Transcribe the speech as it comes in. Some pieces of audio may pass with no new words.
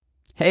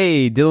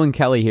Hey, Dylan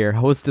Kelly here,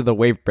 host of the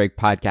Wave Break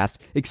podcast.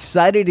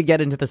 Excited to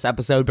get into this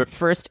episode, but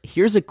first,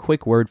 here's a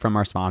quick word from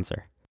our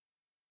sponsor.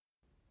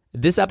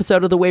 This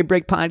episode of the Wave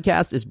Break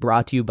podcast is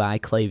brought to you by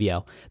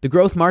Klaviyo, the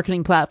growth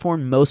marketing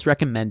platform most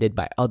recommended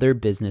by other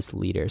business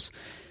leaders.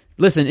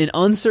 Listen, in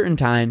uncertain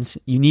times,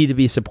 you need to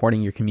be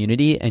supporting your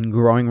community and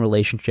growing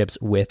relationships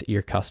with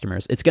your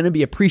customers. It's going to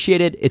be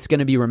appreciated, it's going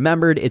to be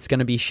remembered, it's going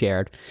to be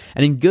shared.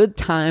 And in good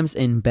times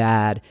and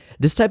bad,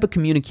 this type of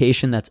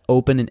communication that's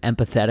open and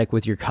empathetic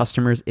with your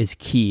customers is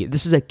key.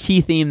 This is a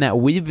key theme that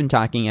we've been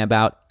talking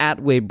about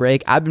at Wave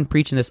Break. I've been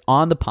preaching this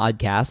on the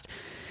podcast.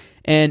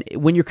 And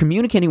when you're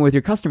communicating with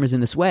your customers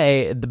in this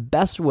way, the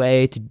best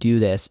way to do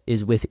this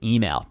is with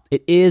email.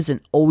 It is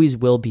and always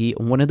will be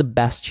one of the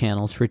best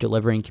channels for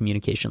delivering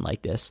communication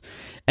like this.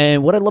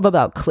 And what I love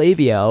about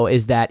Klaviyo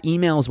is that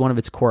email is one of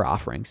its core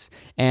offerings.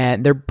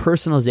 And their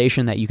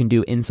personalization that you can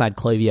do inside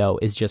Klaviyo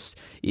is just,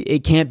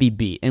 it can't be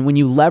beat. And when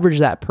you leverage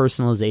that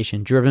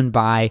personalization driven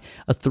by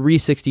a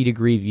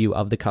 360-degree view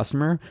of the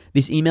customer,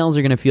 these emails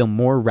are going to feel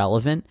more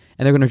relevant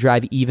and they're going to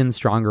drive even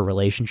stronger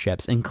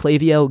relationships. And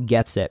Klaviyo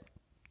gets it.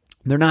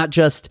 They're not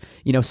just,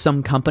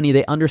 some company.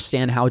 They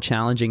understand how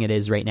challenging it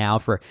is right now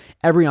for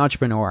every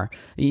entrepreneur.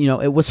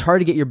 It was hard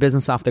to get your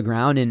business off the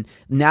ground, and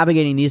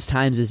navigating these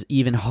times is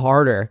even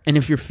harder. And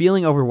if you're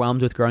feeling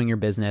overwhelmed with growing your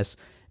business,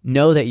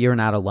 know that you're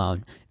not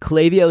alone.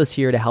 Klaviyo is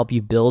here to help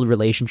you build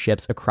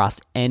relationships across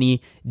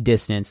any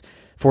distance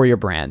for your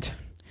brand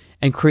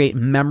and create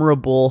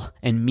memorable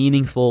and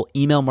meaningful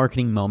email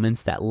marketing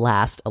moments that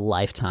last a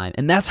lifetime.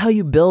 And that's how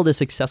you build a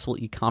successful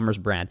e-commerce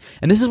brand.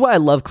 And this is why I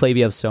love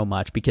Klaviyo so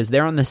much, because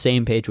they're on the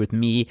same page with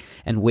me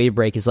and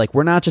Wavebreak. Is like,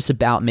 we're not just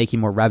about making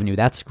more revenue.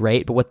 That's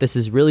great. But what this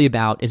is really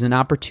about is an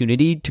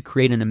opportunity to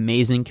create an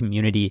amazing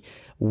community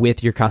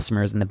with your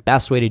customers. And the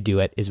best way to do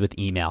it is with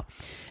email.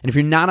 And if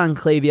you're not on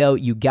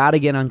Klaviyo, you got to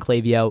get on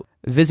Klaviyo.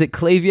 Visit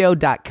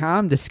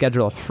klaviyo.com to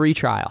schedule a free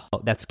trial.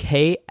 That's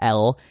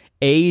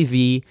KLAVIYO.com.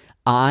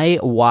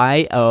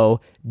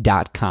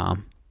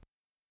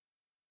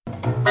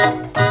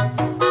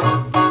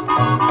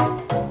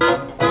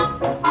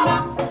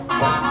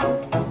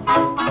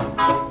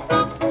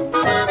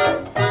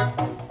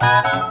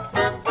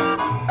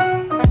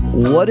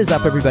 What is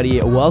up,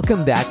 everybody?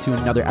 Welcome back to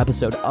another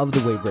episode of the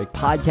Wavebreak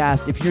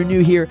podcast. If you're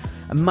new here,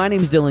 my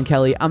name is Dylan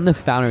Kelly. I'm the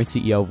founder and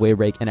CEO of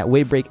Wavebreak, and at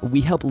Wavebreak, we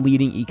help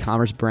leading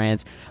e-commerce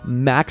brands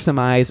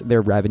maximize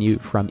their revenue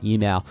from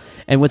email.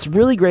 And what's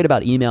really great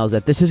about email is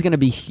that this is going to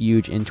be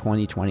huge in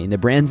 2020, and the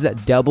brands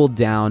that double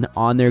down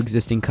on their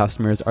existing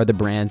customers are the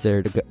brands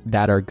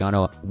that are going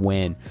to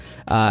win.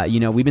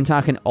 We've been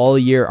talking all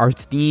year. Our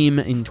theme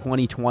in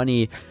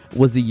 2020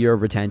 was the year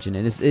of retention,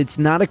 and it's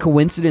not a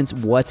coincidence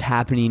what's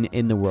happening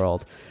in the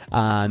world.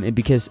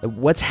 Because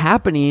what's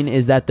happening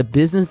is that the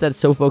business that's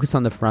so focused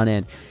on the front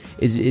end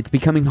it's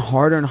becoming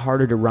harder and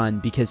harder to run,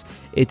 because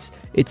it's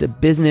a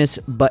business,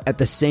 but at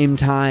the same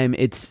time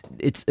it's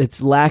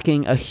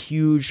lacking a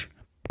huge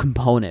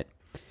component.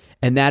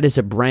 And that is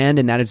a brand,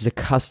 and that is the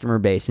customer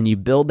base. And you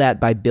build that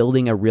by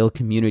building a real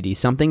community,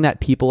 something that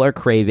people are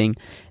craving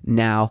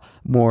now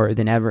more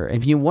than ever.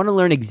 If you want to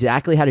learn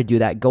exactly how to do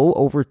that, go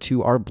over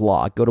to our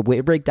blog. Go to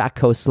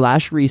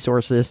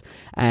wavebreak.co/resources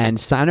and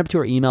sign up to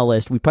our email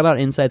list. We put out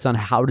insights on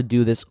how to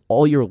do this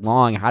all year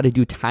long, how to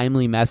do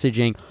timely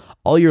messaging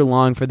all year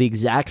long for the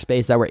exact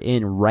space that we're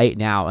in right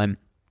now, and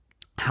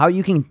how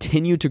you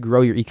continue to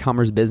grow your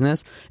e-commerce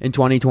business in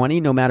 2020,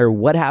 no matter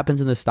what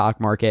happens in the stock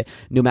market,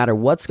 no matter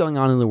what's going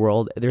on in the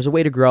world. There's a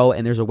way to grow,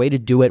 and there's a way to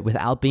do it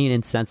without being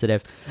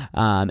insensitive.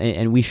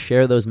 And we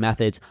share those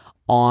methods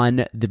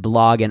on the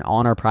blog and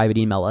on our private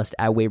email list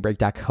at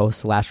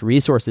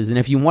wavebreak.co/resources. And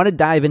if you want to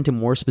dive into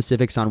more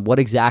specifics on what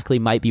exactly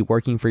might be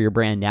working for your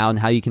brand now and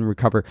how you can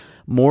recover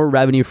more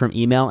revenue from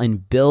email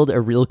and build a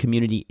real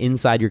community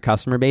inside your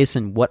customer base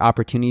and what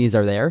opportunities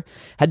are there,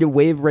 head to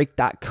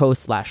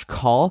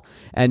wavebreak.co/call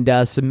and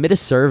submit a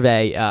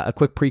survey, a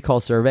quick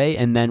pre-call survey.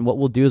 And then what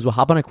we'll do is we'll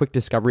hop on a quick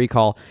discovery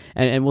call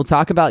and we'll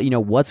talk about,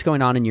 what's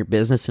going on in your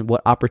business and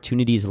what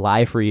opportunities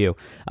lie for you,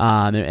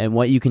 and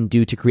what you can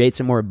do to create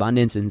some more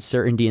abundance and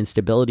certainty and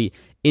stability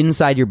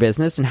inside your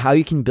business, and how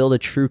you can build a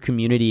true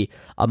community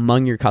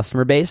among your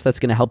customer base that's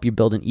going to help you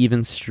build an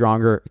even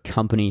stronger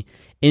company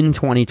in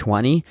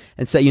 2020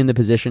 and set you in the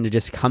position to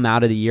just come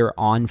out of the year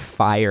on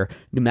fire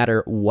no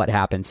matter what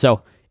happens.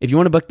 So if you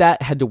want to book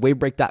that, head to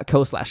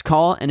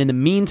wavebreak.co/call. And in the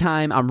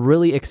meantime, I'm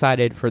really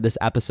excited for this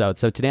episode.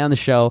 So today on the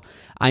show,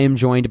 I am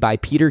joined by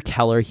Peter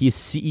Keller. He's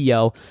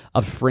CEO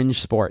of Fringe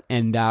Sport,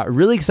 and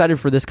really excited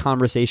for this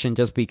conversation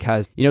just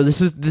because,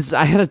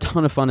 I had a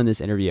ton of fun in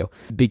this interview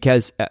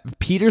because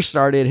Peter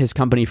started his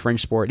company Fringe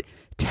Sport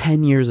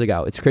 10 years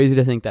ago. It's crazy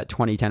to think that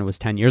 2010 was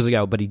 10 years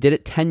ago, but he did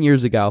it 10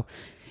 years ago.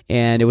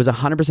 And it was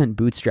 100%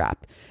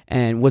 bootstrap.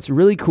 And what's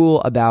really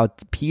cool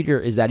about Peter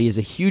is that he has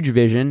a huge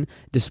vision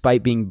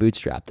despite being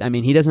bootstrapped. I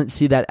mean, he doesn't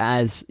see that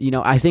as,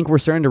 I think we're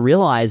starting to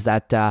realize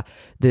that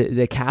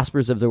the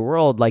Caspers of the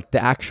world, like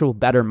the actual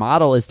better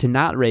model is to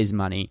not raise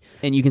money.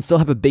 And you can still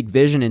have a big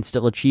vision and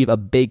still achieve a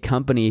big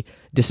company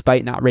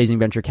despite not raising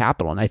venture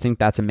capital. And I think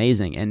that's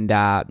amazing. And,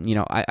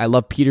 I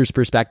love Peter's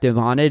perspective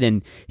on it.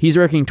 And he's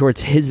working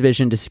towards his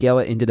vision to scale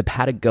it into the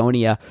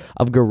Patagonia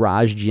of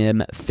garage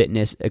gym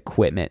fitness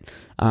equipment.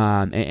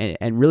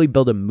 And really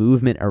build a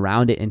movement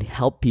around it and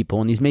help people.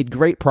 And he's made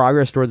great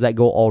progress towards that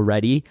goal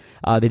already.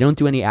 They don't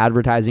do any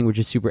advertising, which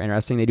is super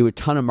interesting. They do a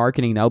ton of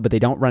marketing though, but they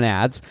don't run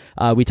ads.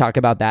 We talk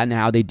about that and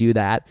how they do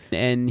that.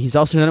 And he's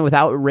also done it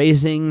without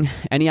raising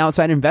any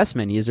outside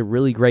investment. He has a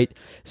really great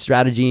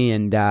strategy.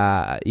 And,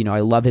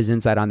 I love his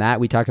insight on that.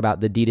 We talk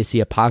about the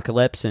D2C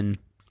apocalypse and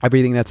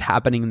everything that's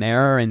happening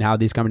there and how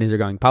these companies are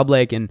going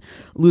public and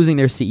losing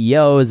their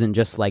CEOs and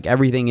just like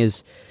everything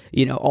is,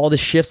 all the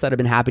shifts that have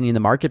been happening in the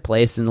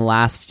marketplace in the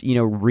last,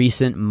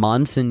 recent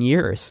months and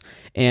years.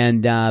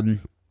 And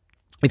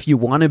if you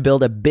want to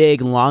build a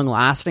big,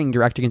 long-lasting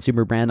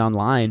direct-to-consumer brand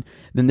online,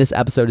 then this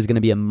episode is going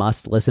to be a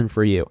must-listen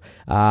for you.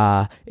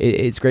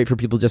 It's great for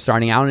people just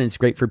starting out, and it's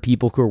great for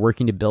people who are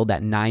working to build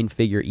that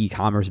 9-figure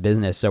e-commerce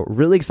business. So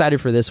really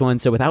excited for this one.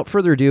 So without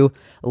further ado,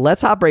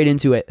 let's hop right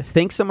into it.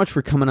 Thanks so much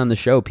for coming on the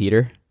show,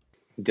 Peter.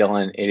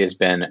 Dylan, it has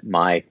been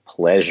my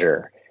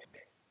pleasure.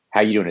 How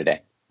are you doing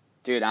today?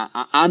 Dude,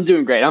 I'm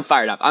doing great. I'm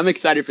fired up. I'm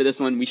excited for this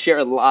one. We share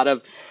a lot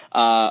of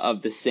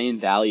the same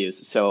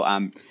values. So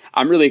I'm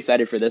really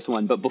excited for this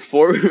one. But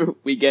before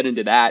we get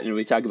into that and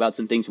we talk about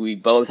some things we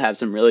both have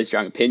some really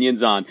strong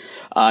opinions on,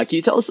 can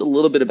you tell us a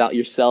little bit about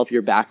yourself,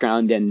 your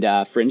background,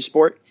 and Fringe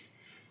Sport?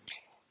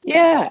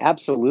 Yeah,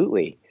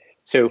 absolutely.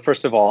 So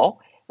first of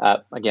all,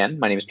 again,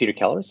 my name is Peter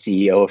Keller,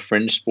 CEO of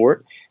Fringe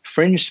Sport.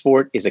 Fringe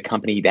Sport is a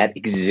company that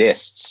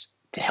exists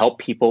to help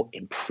people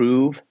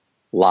improve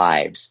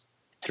lives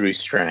through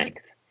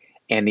strength.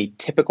 And the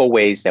typical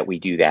ways that we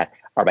do that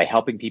are by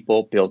helping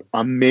people build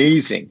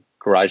amazing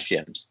garage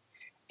gyms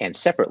and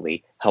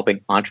separately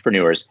helping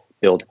entrepreneurs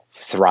build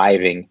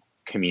thriving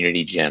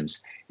community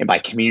gyms. And by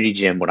community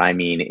gym, what I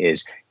mean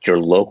is your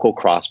local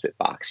CrossFit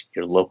box,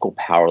 your local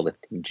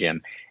powerlifting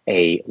gym,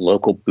 a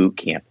local boot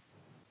camp,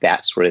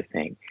 that sort of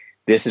thing.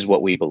 This is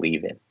what we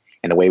believe in.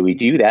 And the way we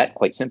do that,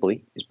 quite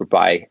simply, is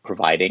by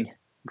providing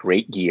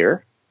great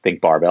gear,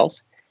 think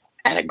barbells,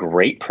 at a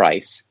great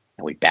price.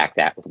 And we back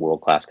that with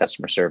world-class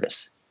customer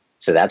service.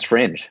 So that's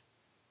Fringe.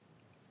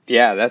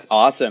 Yeah, that's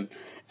awesome.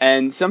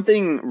 And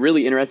something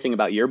really interesting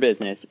about your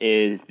business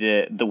is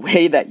the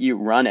way that you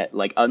run it.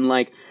 Like,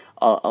 unlike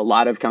a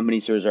lot of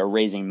companies who are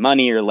raising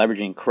money or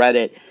leveraging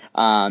credit,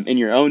 in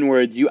your own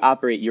words, you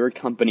operate your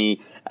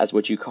company as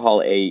what you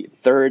call a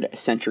third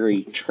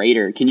century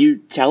trader. Can you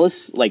tell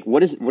us, like, what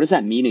does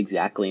that mean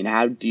exactly, and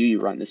how do you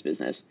run this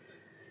business?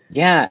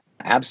 Yeah,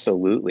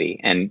 absolutely.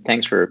 And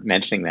thanks for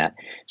mentioning that.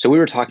 So we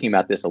were talking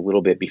about this a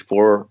little bit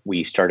before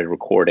we started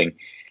recording.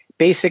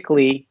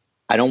 Basically,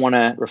 I don't want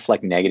to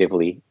reflect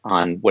negatively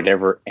on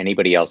whatever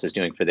anybody else is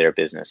doing for their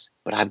business,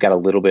 but I've got a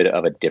little bit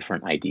of a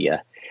different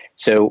idea.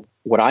 So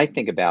what I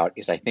think about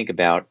is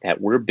that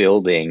we're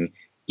building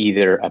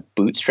either a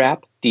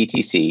bootstrap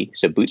DTC,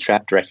 so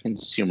bootstrap direct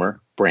consumer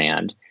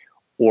brand,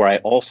 or I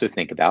also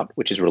think about,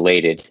 which is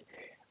related,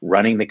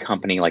 running the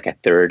company like a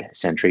third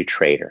century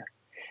trader.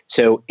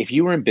 So if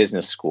you were in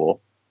business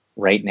school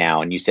right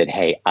now and you said,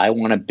 hey, I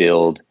want to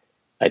build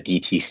a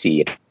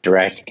DTC, a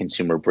direct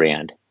consumer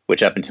brand,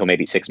 which up until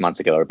maybe 6 months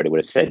ago, everybody would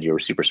have said you were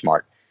super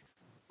smart.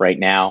 Right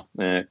now,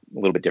 a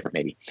little bit different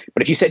maybe.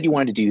 But if you said you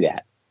wanted to do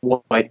that,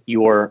 what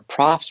your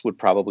profs would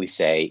probably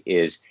say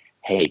is,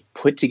 hey,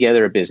 put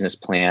together a business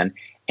plan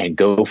and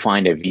go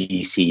find a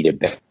VC to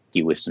back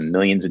you with some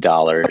millions of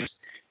dollars,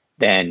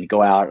 then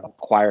go out,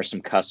 acquire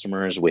some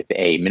customers with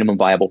a minimum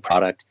viable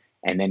product,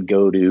 and then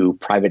go to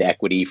private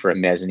equity for a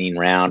mezzanine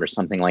round or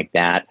something like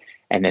that,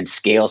 and then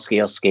scale.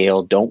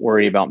 Don't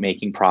worry about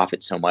making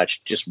profit so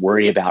much. Just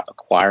worry about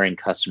acquiring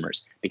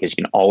customers because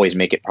you can always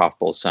make it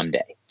profitable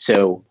someday.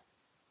 So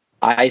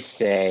I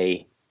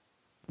say,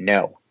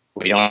 no,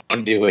 we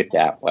don't do it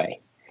that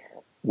way.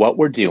 What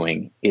we're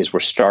doing is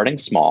we're starting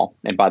small.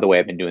 And by the way,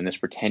 I've been doing this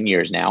for 10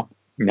 years now.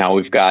 Now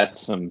we've got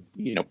some,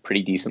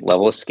 pretty decent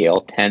level of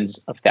scale,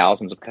 tens of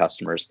thousands of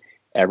customers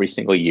every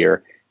single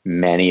year.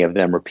 Many of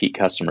them repeat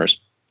customers.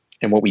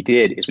 And what we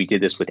did is we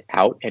did this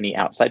without any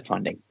outside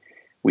funding.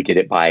 We did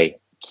it by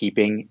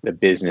keeping the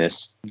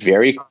business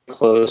very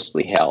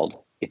closely held.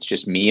 It's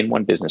just me and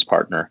one business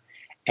partner.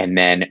 And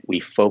then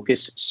we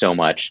focus so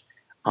much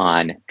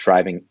on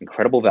driving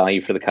incredible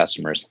value for the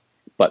customers,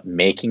 but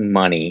making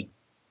money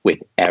with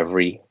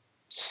every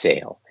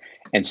sale.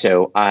 And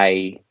so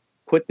I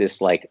put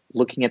this like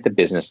looking at the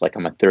business like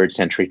I'm a third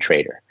century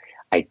trader.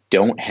 I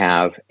don't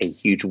have a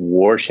huge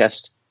war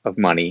chest of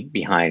money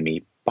behind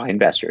me by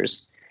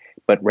investors,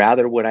 but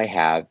rather what I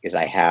have is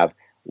I have a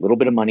little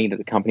bit of money that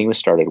the company was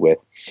started with,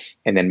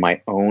 and then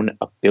my own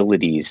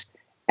abilities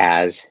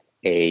as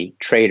a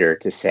trader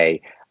to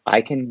say,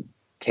 I can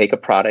take a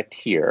product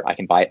here, I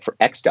can buy it for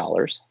X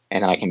dollars,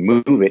 and I can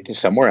move it to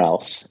somewhere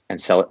else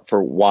and sell it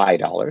for Y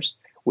dollars,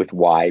 with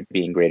Y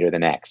being greater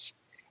than X.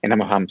 And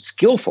I'm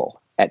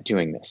skillful at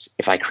doing this.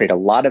 If I create a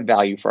lot of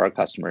value for our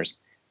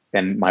customers,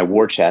 then my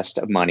war chest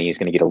of money is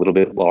going to get a little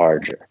bit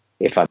larger.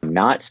 If I'm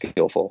not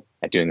skillful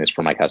at doing this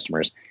for my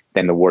customers,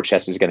 then the war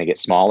chest is going to get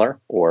smaller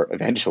or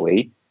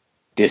eventually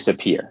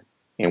disappear,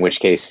 in which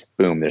case,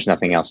 boom, there's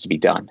nothing else to be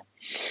done.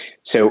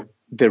 So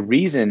the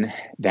reason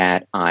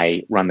that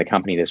I run the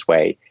company this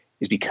way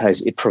is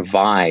because it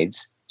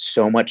provides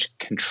so much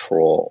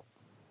control.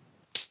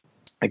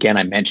 Again,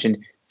 I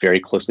mentioned very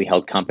closely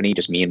held company,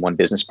 just me and one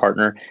business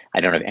partner.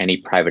 I don't have any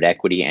private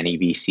equity, any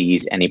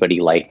VCs, anybody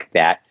like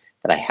that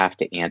I have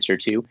to answer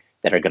to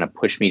that are going to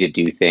push me to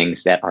do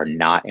things that are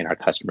not in our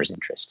customers'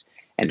 interest.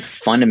 And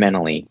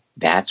fundamentally,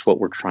 that's what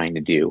we're trying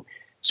to do.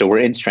 So we're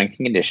in strength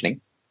and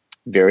conditioning.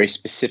 Very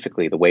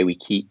specifically, the way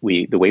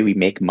we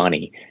make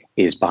money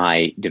is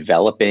by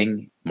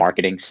developing,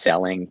 marketing,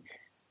 selling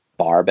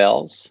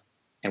barbells.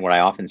 And what I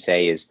often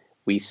say is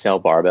we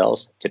sell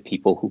barbells to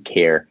people who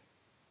care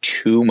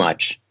too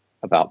much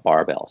about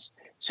barbells.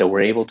 So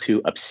we're able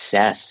to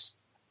obsess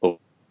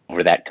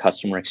over that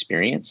customer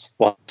experience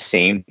while at the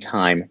same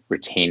time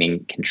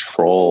retaining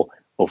control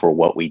over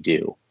what we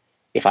do.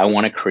 If I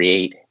want to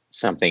create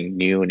something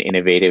new and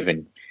innovative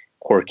and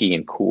quirky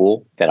and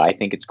cool that I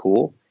think it's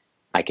cool,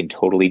 I can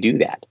totally do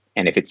that.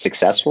 And if it's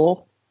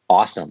successful,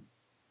 awesome.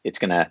 It's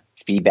going to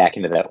feed back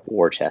into that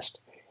war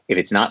chest. If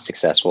it's not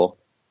successful,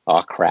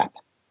 oh crap,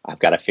 I've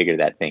got to figure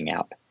that thing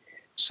out.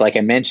 So like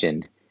I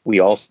mentioned, we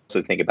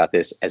also think about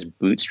this as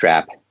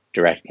bootstrap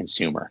direct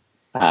consumer.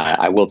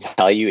 I will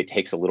tell you, it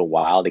takes a little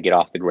while to get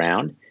off the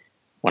ground.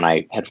 When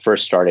I had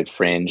first started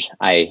Fringe,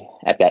 I,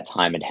 at that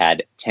time,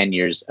 had 10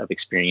 years of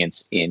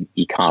experience in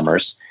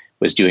e-commerce,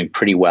 was doing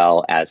pretty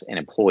well as an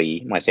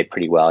employee. When I say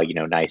pretty well,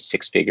 nice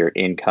six-figure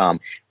income,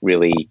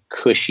 really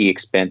cushy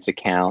expense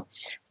account,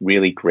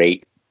 really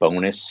great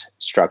bonus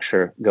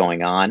structure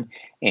going on.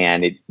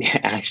 And it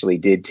actually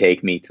did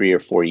take me 3 or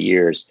 4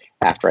 years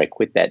after I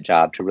quit that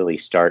job to really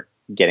start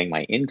getting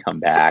my income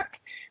back.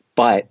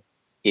 But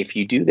if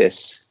you do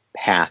this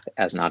path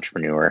as an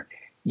entrepreneur,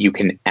 you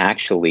can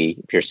actually,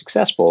 if you're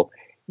successful,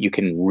 you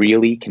can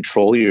really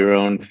control your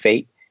own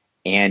fate,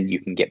 and you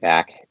can get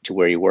back to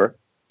where you were,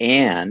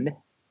 and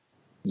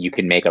you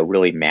can make a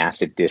really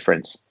massive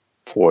difference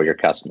for your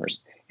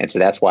customers. And so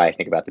that's why I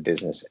think about the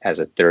business as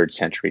a third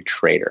century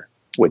trader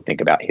would think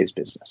about his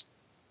business.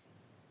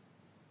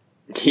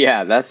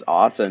 Yeah, that's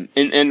awesome.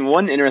 And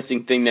one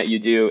interesting thing that you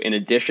do in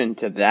addition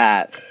to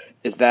that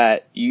is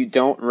that you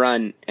don't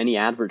run any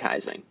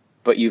advertising,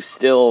 but you've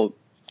still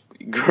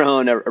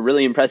grown a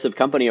really impressive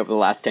company over the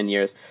last 10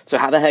 years. So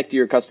how the heck do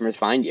your customers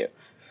find you?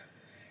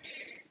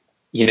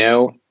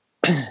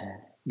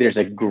 There's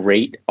a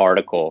great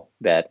article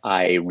that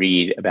I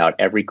read about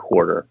every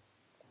quarter.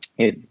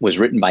 It was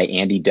written by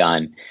Andy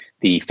Dunn,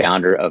 the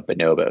founder of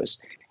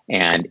Bonobos.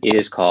 And it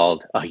is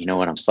called,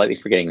 I'm slightly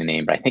forgetting the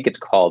name, but I think it's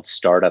called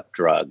Startup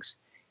Drugs.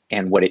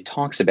 And what it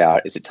talks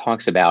about is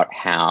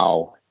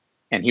how,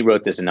 and he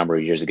wrote this a number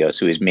of years ago,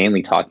 so he was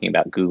mainly talking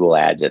about Google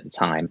ads at the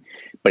time,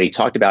 but he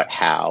talked about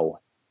how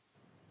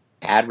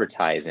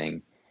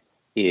advertising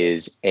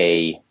is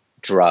a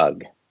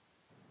drug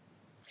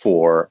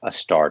for a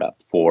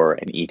startup, for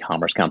an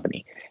e-commerce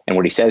company. And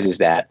what he says is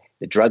that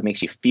the drug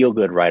makes you feel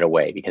good right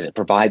away because it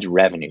provides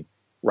revenue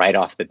right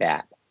off the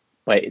bat.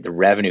 But the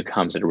revenue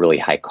comes at a really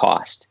high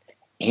cost,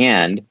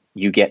 and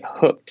you get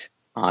hooked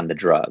on the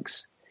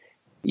drugs.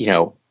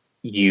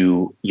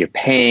 You're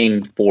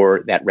paying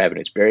for that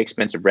revenue. It's very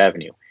expensive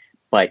revenue,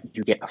 but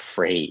you get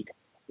afraid.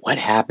 What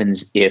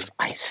happens if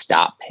I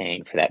stop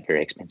paying for that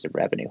very expensive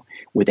revenue?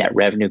 Would that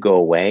revenue go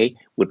away?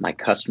 Would my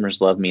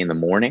customers love me in the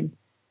morning?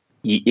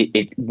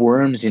 It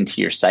worms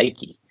into your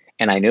psyche.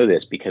 And I know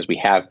this because we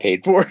have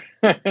paid for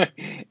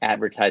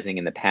advertising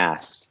in the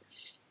past.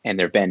 And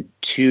there have been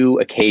 2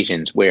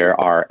 occasions where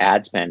our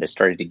ad spend has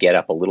started to get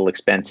up a little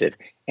expensive,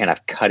 and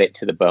I've cut it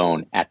to the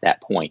bone at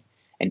that point.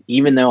 And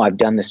even though I've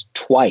done this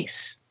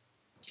twice,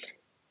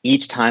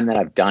 each time that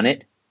I've done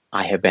it,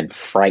 I have been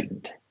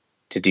frightened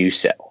to do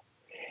so.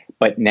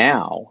 But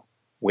now,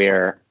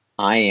 where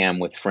I am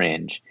with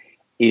Fringe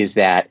is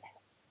that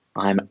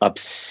I'm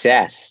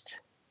obsessed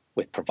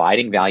with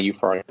providing value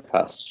for our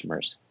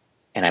customers,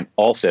 and I'm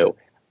also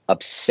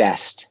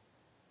obsessed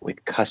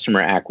with customer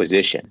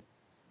acquisition.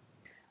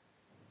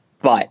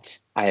 But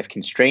I have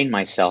constrained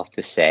myself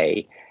to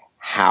say,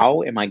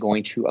 how am I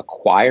going to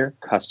acquire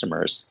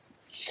customers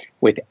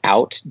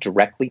without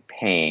directly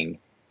paying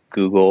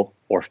Google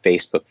or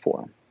Facebook for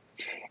them?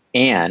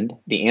 And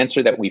the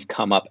answer that we've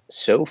come up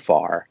so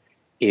far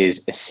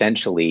is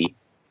essentially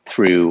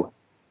through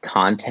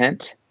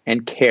content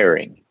and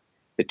caring,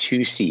 the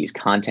 2 C's,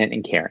 content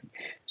and caring.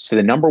 So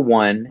the number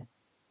one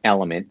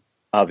element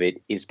of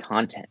it is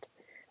content.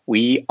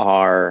 We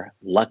are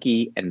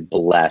lucky and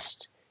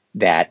blessed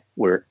that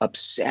we're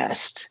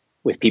obsessed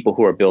with people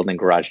who are building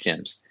garage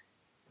gyms,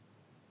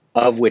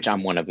 of which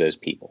I'm one of those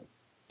people.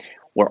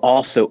 We're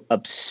also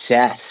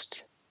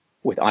obsessed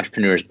with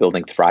entrepreneurs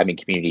building thriving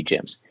community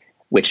gyms,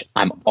 which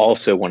I'm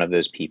also one of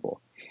those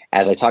people.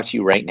 As I talk to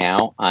you right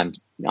now, I'm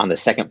on the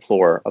second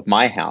floor of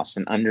my house,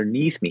 and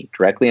underneath me,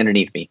 directly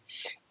underneath me,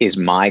 is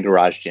my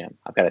garage gym.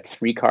 I've got a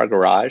 3-car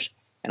garage,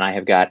 and I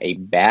have got a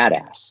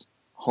badass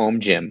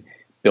home gym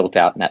built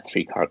out in that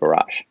 3-car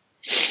garage.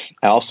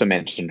 I also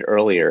mentioned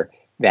earlier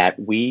that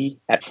we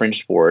at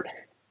Fringe Sport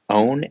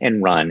own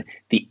and run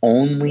the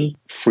only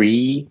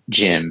free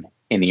gym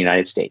in the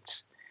United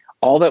States.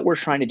 All that we're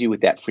trying to do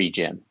with that free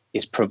gym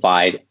is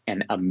provide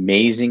an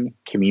amazing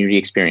community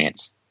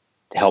experience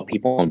to help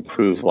people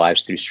improve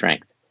lives through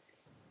strength.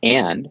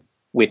 And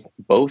with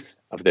both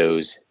of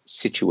those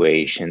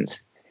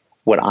situations,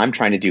 what I'm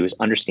trying to do is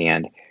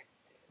understand,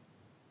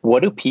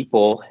 what do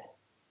people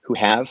who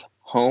have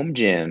home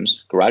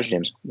gyms, garage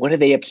gyms, what do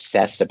they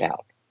obsess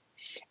about?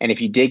 And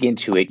if you dig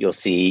into it, you'll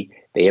see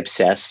they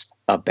obsess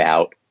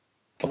about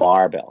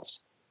barbells.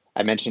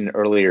 I mentioned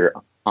earlier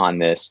on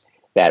this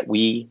that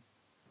we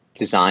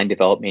design,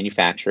 develop,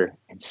 manufacture,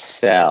 and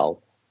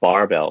sell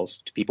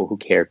barbells to people who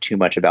care too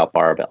much about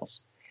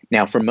barbells.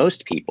 Now, for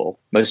most people,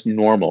 most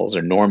normals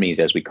or normies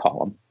as we call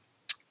them,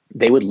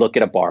 they would look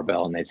at a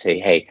barbell and they'd say,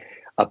 hey,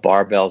 a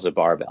barbell's a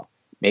barbell.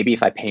 Maybe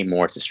if I pay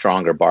more, it's a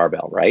stronger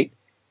barbell, right?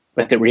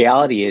 But the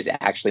reality is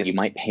actually you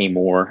might pay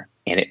more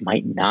and it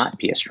might not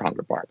be a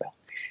stronger barbell.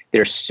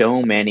 There's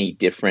so many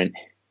different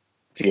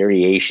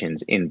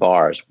variations in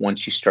bars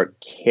once you start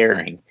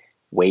caring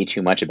way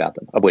too much about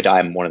them, of which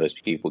I'm one of those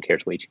people who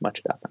cares way too much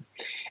about them.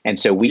 And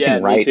so we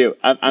can write. Me too.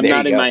 I'm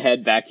nodding my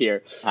head back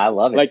here. I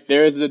love it. Like,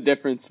 there is a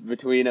difference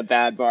between a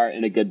bad bar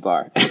and a good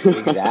bar.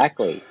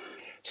 Exactly.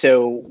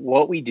 So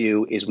what we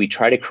do is we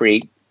try to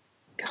create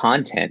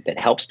content that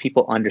helps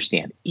people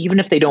understand, even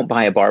if they don't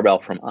buy a barbell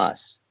from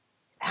us,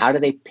 how do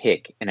they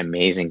pick an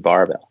amazing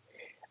barbell?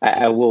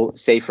 I will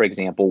say, for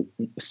example,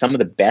 some of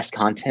the best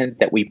content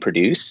that we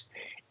produce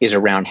is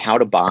around how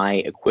to buy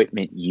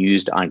equipment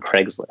used on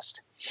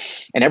Craigslist.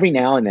 And every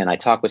now and then I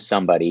talk with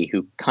somebody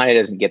who kind of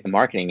doesn't get the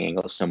marketing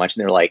angle so much.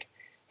 And they're like,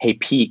 hey,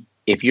 Pete,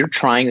 if you're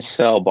trying to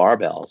sell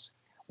barbells,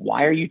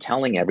 why are you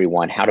telling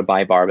everyone how to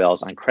buy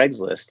barbells on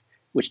Craigslist,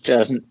 which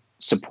doesn't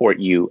support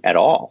you at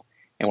all?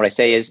 And what I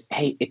say is,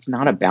 hey, it's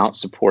not about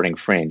supporting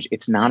Fringe.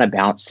 It's not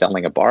about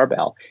selling a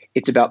barbell.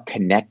 It's about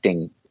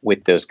connecting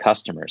with those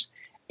customers.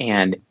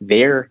 And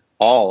they're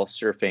all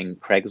surfing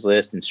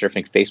Craigslist and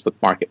surfing Facebook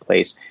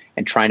Marketplace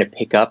and trying to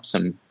pick up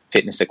some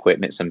fitness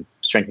equipment, some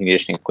strength and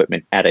conditioning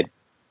equipment at a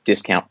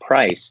discount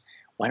price.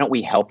 Why don't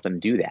we help them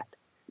do that?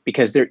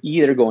 Because they're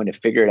either going to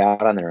figure it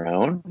out on their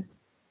own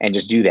and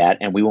just do that,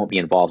 and we won't be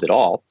involved at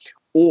all,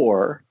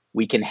 or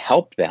we can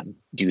help them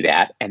do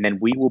that, and then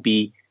we will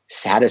be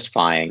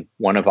satisfying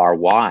one of our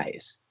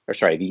whys,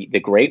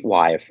 the great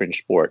why of Fringe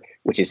Sport,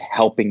 which is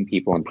helping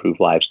people improve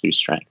lives through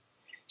strength.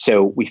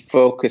 So we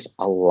focus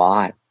a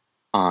lot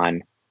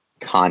on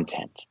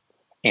content,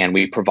 and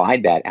we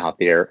provide that out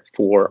there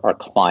for our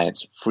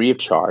clients free of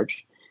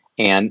charge.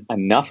 And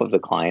enough of the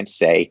clients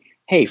say,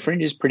 hey,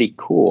 Fringe is pretty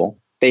cool.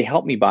 They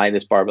helped me buy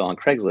this barbell on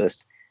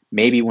Craigslist.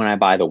 Maybe when I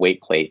buy the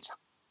weight plates,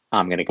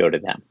 I'm going to go to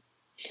them.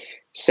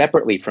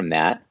 Separately from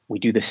that, we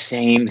do the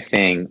same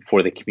thing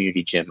for the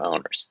community gym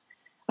owners.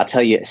 I'll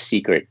tell you a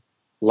secret.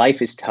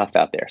 Life is tough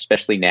out there,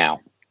 especially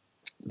now.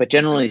 But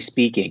generally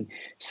speaking,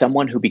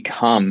 someone who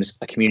becomes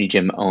a community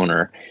gym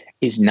owner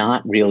is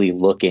not really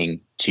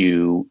looking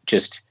to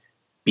just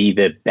be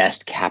the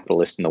best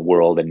capitalist in the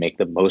world and make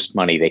the most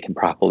money they can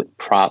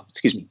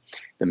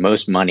the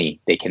most money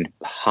they can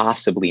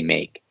possibly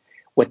make.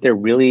 What they're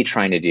really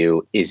trying to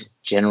do is,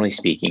 generally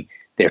speaking,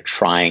 they're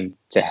trying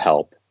to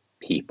help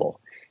people.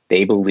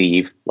 They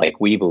believe,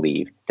 like we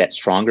believe, that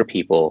stronger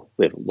people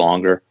live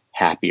longer,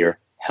 happier,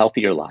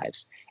 healthier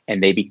lives.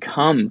 And they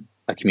become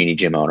a community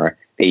gym owner.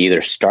 They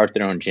either start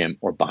their own gym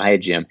or buy a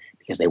gym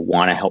because they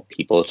want to help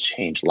people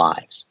change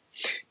lives.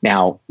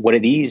 Now, what do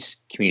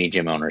these community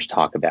gym owners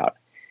talk about?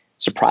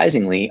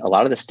 Surprisingly, a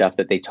lot of the stuff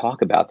that they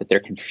talk about, that they're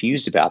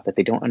confused about, that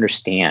they don't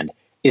understand,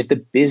 is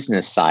the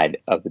business side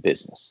of the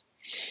business.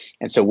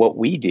 And so what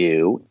we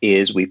do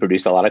is we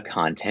produce a lot of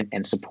content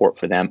and support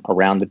for them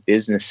around the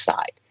business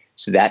side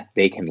so that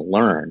they can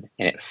learn,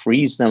 and it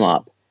frees them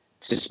up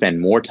to spend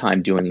more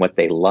time doing what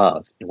they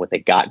love and what they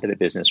got into the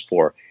business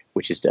for,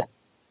 which is to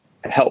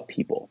help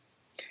people.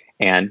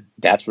 And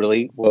that's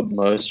really what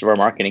most of our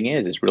marketing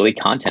is really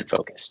content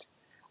focused.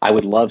 I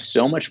would love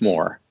so much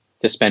more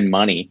to spend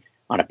money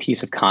on a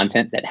piece of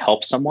content that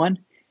helps someone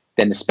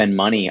than to spend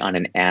money on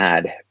an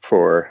ad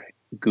for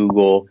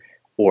Google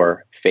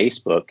or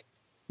Facebook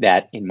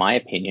that, in my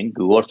opinion,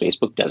 Google or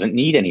Facebook doesn't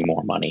need any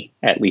more money,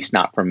 at least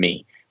not from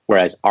me.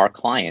 Whereas our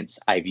clients,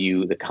 I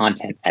view the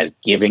content as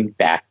giving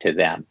back to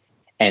them,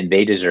 and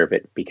they deserve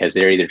it because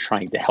they're either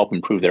trying to help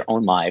improve their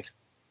own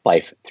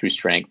life through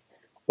strength,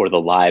 or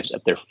the lives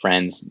of their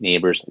friends,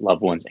 neighbors,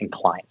 loved ones, and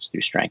clients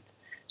through strength.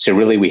 So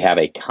really, we have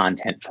a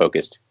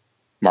content-focused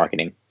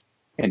marketing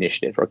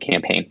initiative or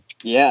campaign.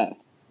 Yeah,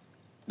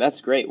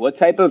 that's great. What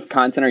type of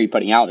content are you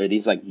putting out? Are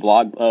these like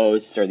blog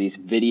posts? Are these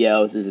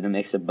videos? Is it a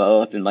mix of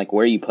both? And like,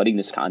 where are you putting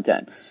this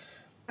content?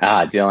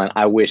 Dylan,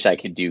 I wish I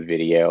could do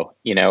video.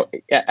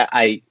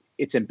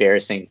 It's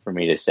embarrassing for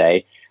me to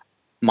say.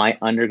 My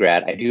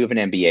undergrad, I do have an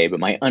MBA, but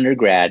my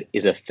undergrad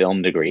is a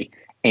film degree.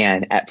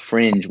 And at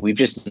Fringe, we've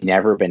just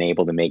never been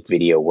able to make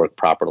video work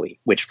properly,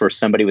 which for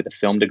somebody with a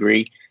film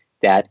degree,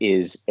 that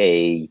is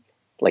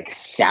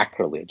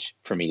sacrilege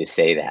for me to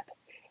say that.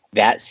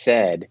 That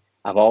said,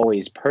 I've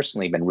always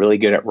personally been really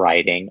good at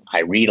writing.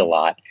 I read a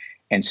lot.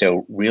 And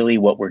so really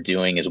what we're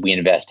doing is we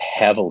invest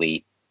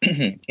heavily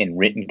in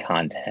written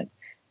content,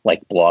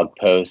 like blog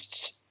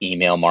posts,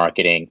 email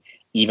marketing,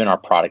 even our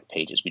product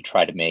pages. We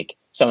try to make,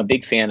 so I'm a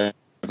big fan of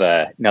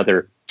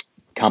another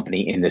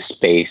company in this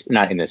space,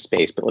 not in this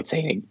space, but let's say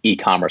in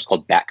e-commerce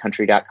called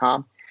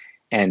backcountry.com.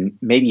 And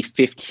maybe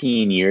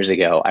 15 years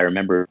ago, I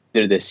remember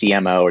either the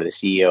CMO or the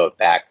CEO of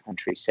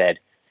Backcountry said,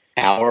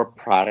 our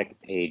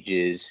product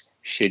pages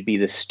should be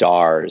the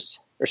stars,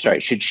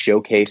 should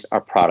showcase our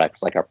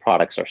products like our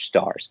products are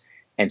stars.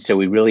 And so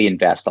we really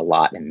invest a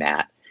lot in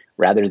that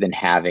rather than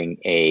having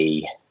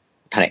a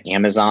kind of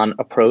Amazon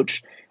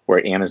approach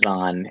where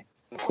Amazon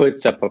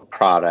puts up a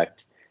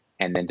product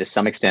and then to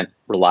some extent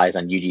relies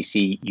on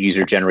UGC,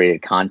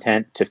 user-generated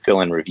content, to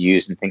fill in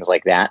reviews and things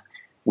like that.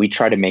 We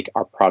try to make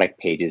our product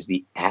pages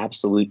the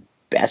absolute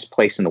best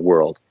place in the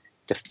world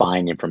to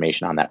find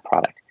information on that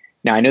product.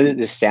 Now, I know that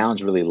this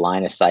sounds really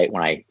line of sight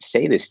when I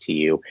say this to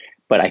you,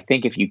 but I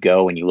think if you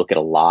go and you look at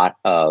a lot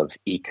of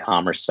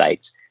e-commerce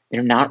sites,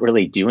 they're not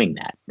really doing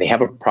that. They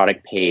have a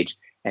product page,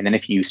 and then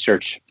if you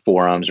search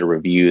forums or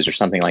reviews or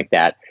something like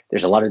that,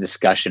 there's a lot of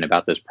discussion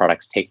about those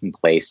products taking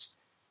place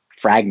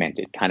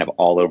fragmented, kind of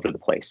all over the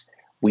place.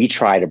 We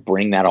try to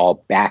bring that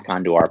all back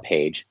onto our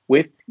page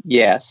with,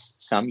 yes,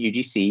 some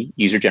UGC,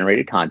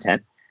 user-generated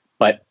content,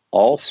 but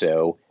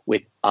also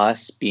with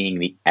us being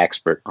the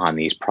expert on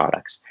these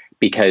products.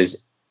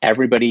 Because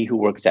everybody who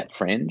works at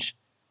Fringe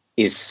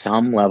is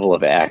some level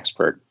of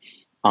expert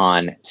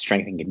on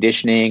strength and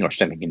conditioning or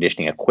strength and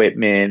conditioning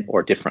equipment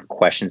or different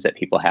questions that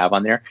people have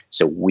on there.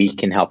 So we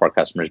can help our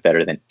customers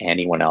better than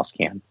anyone else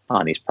can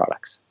on these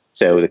products.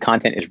 So the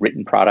content is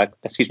written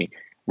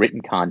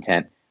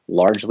content,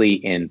 largely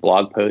in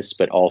blog posts,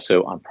 but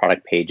also on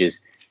product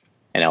pages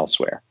and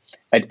elsewhere.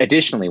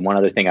 Additionally, one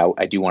other thing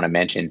I do want to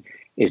mention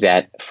is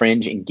that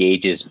Fringe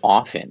engages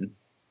often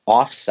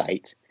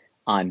off-site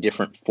on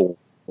different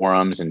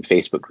forums and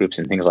Facebook groups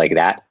and things like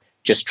that,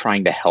 just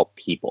trying to help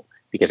people.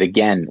 Because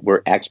again,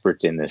 we're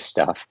experts in this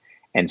stuff.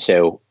 And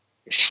so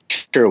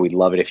sure, we'd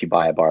love it if you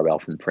buy a barbell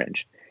from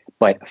Fringe.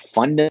 But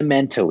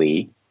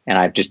fundamentally,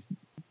 and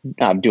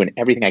I'm doing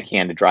everything I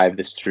can to drive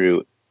this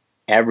through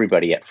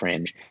everybody at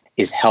Fringe,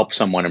 is help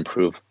someone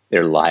improve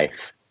their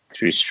life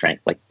through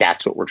strength. Like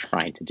that's what we're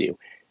trying to do.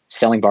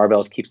 Selling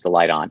barbells keeps the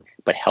light on,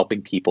 but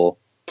helping people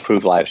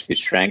improve lives through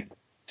strength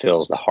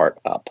fills the heart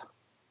up.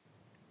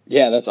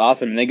 Yeah, that's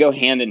awesome. And they go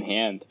hand in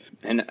hand.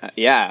 And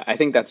I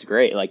think that's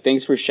great. Like,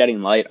 thanks for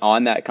shedding light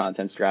on that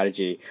content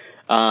strategy.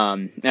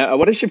 Now, I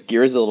want to shift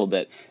gears a little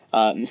bit.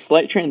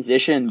 Slight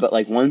transition, but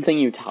like one thing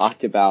you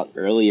talked about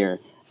earlier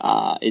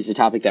is a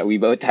topic that we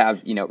both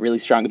have, really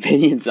strong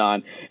opinions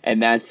on,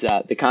 and that's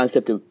the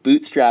concept of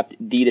bootstrapped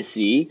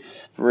D2C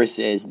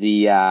versus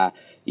the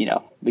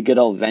good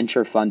old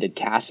venture-funded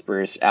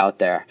Caspers out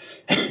there.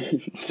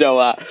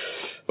 So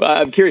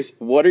I'm curious,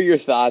 what are your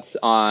thoughts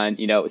on,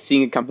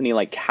 seeing a company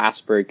like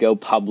Casper go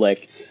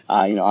public?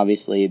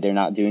 Obviously they're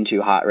not doing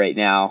too hot right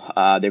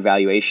now. Their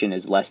valuation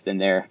is less than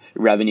their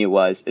revenue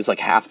was. It's like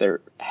half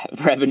their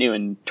revenue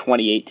in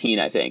 2018,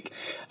 I think,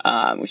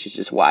 which is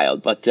just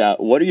wild. But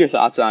what are your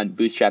thoughts on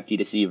bootstrap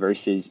D2C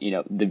versus,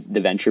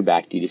 the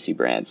venture-backed D2C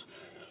brands?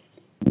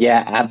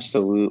 Yeah,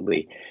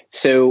 absolutely.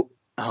 So,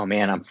 oh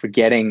man, I'm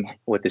forgetting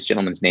what this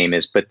gentleman's name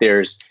is, but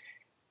there's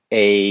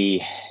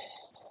a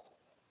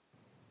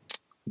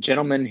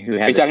gentleman who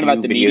has. Are you talking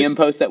about the videos. Medium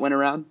post that went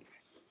around?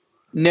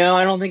 No,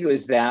 I don't think it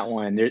was that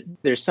one.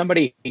 There's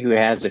somebody who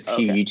has a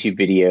few YouTube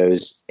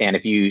videos, and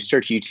if you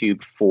search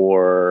YouTube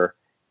for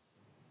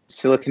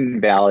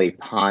Silicon Valley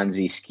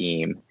Ponzi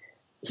scheme,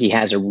 he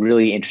has a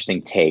really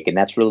interesting take, and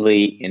that's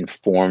really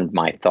informed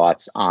my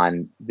thoughts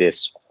on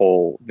this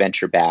whole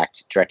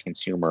venture-backed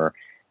direct-to-consumer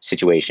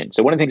situation.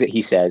 So one of the things that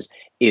he says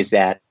is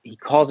that he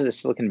calls it a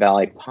Silicon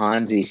Valley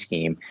Ponzi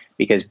scheme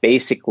because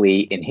basically,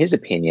 in his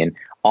opinion,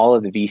 all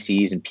of the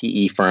VCs and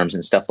PE firms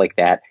and stuff like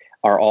that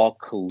are all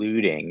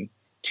colluding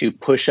to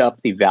push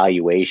up the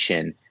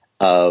valuation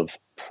of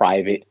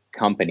private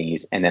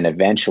companies and then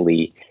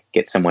eventually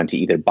get someone to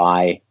either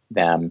buy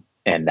them,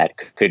 and that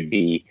could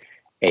be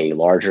a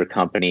larger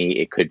company,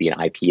 it could be an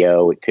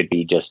IPO, it could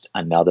be just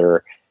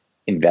another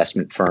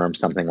investment firm,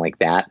 something like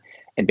that.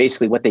 And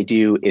basically what they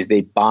do is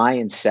they buy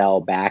and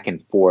sell back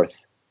and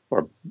forth,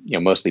 or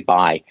mostly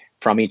buy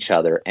from each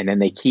other, and then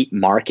they keep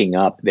marking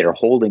up their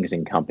holdings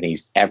in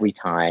companies every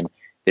time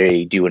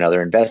they do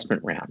another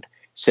investment round.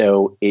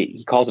 So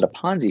he calls it a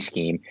Ponzi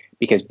scheme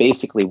because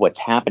basically what's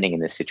happening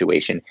in this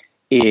situation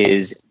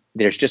is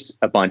there's just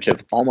a bunch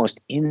of almost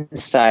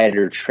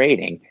insider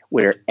trading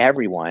where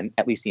everyone,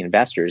 at least the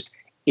investors,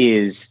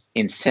 is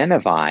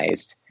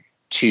incentivized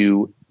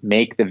to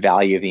make the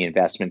value of the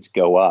investments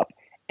go up.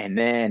 And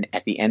then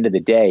at the end of the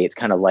day, it's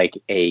kind of like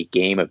a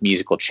game of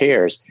musical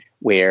chairs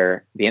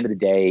where the end of the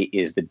day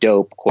is the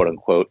dope, quote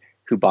unquote,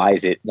 who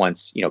buys it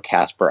once,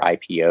 Casper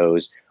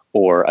IPOs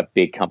or a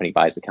big company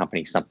buys the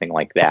company, something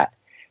like that.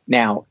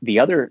 Now, the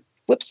other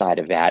flip side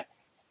of that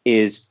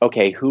is,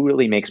 okay, who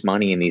really makes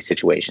money in these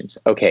situations?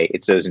 Okay,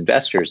 it's those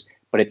investors,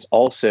 but it's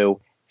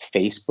also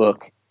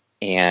Facebook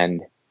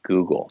and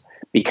Google,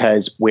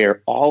 because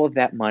where all of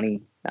that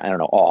money, a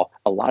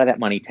lot of that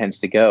money tends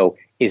to go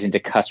is into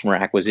customer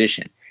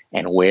acquisition.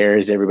 And where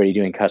is everybody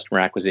doing customer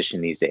acquisition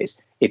these days?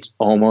 It's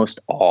almost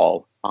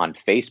all on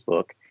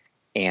Facebook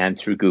and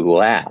through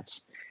Google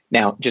Ads.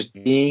 Now, just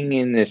being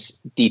in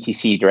this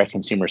DTC direct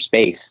consumer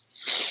space,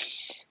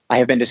 I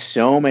have been to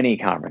so many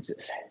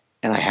conferences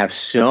and I have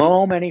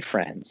so many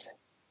friends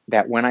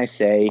that when I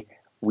say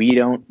we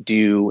don't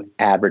do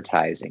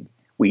advertising,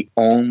 we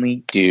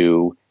only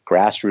do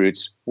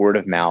grassroots word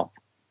of mouth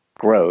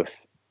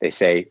growth, they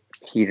say,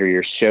 Peter,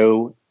 you're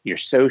so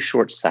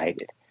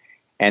short-sighted.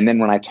 And then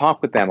when I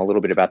talk with them a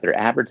little bit about their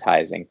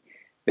advertising,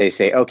 they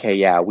say, okay,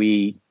 yeah,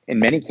 in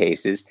many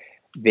cases,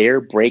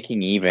 they're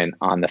breaking even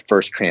on the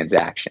first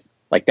transaction.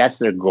 Like that's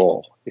their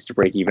goal, is to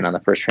break even on the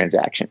first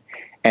transaction.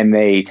 And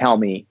they tell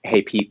me,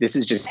 hey, Pete, this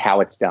is just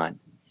how it's done.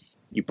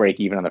 You break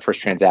even on the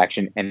first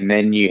transaction, and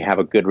then you have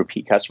a good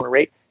repeat customer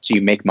rate. So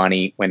you make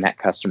money when that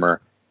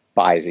customer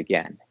buys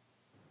again.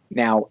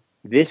 Now,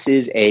 this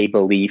is a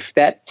belief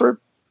that for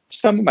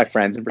some of my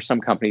friends and for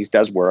some companies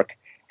does work.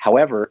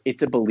 However,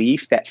 it's a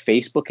belief that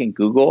Facebook and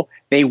Google,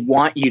 they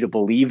want you to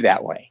believe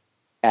that way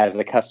as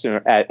a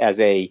customer, as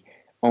a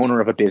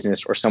owner of a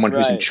business or someone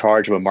who's in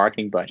charge of a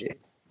marketing budget,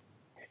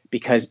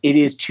 because it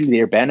is to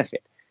their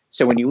benefit.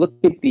 So when you look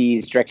at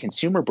these direct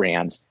consumer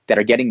brands that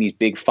are getting these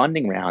big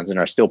funding rounds and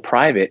are still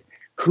private,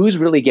 who's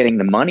really getting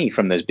the money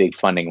from those big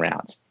funding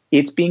rounds?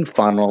 It's being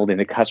funneled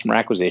into customer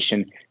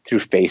acquisition through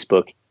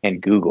Facebook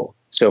and Google.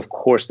 So of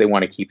course they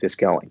want to keep this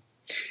going.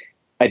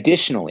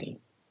 Additionally,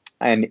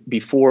 and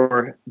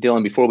before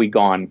we'd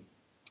gone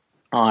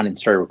on and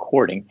started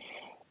recording,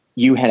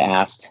 you had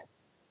asked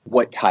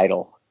what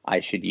title I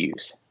should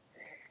use.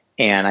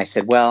 And I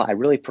said, well, I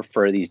really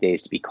prefer these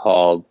days to be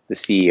called the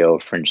CEO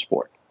of Fringe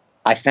Sport.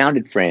 I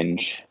founded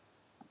Fringe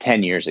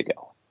 10 years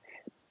ago.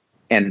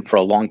 And for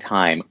a long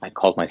time, I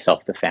called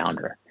myself the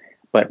founder.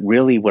 But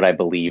really what I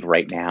believe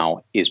right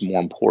now is more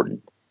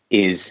important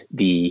is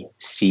the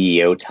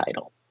CEO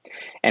title.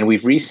 And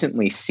we've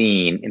recently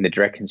seen in the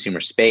direct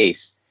consumer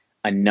space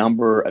a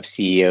number of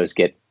CEOs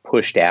get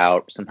pushed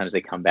out. Sometimes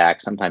they come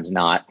back, sometimes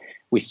not.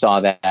 We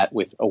saw that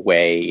with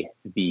Away,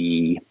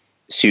 the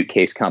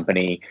suitcase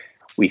company.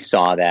 We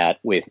saw that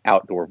with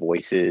Outdoor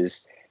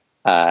Voices.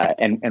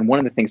 And one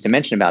of the things to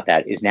mention about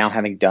that is now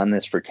having done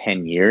this for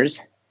 10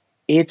 years,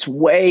 it's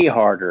way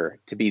harder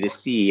to be the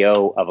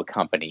CEO of a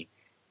company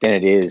than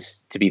it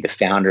is to be the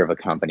founder of a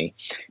company.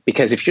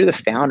 Because if you're the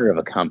founder of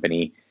a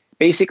company,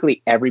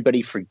 basically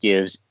everybody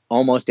forgives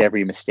almost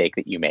every mistake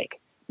that you make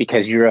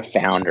because you're a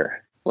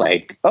founder.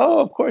 Like,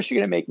 oh, of course you're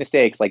going to make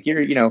mistakes. Like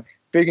you're,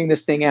 figuring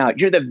this thing out.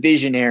 You're the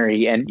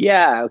visionary. And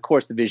yeah, of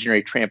course the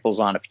visionary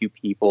tramples on a few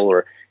people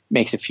or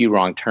makes a few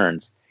wrong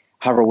turns.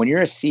 However, when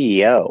you're a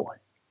CEO,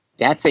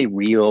 that's a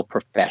real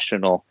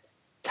professional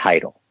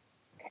title.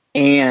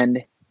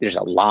 And there's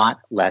a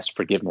lot less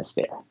forgiveness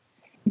there.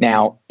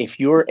 Now, if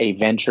you're a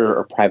venture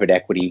or private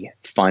equity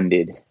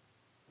funded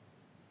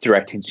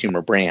direct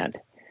consumer brand,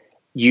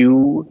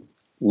 you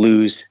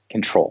lose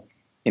control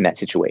in that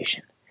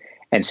situation.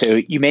 And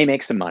so you may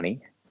make some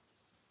money.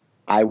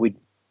 I would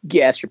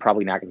guess you're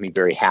probably not going to be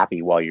very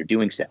happy while you're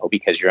doing so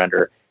because you're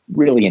under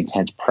really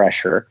intense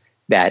pressure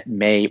that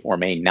may or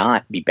may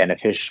not be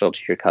beneficial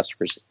to your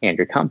customers and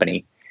your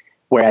company.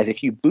 Whereas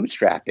if you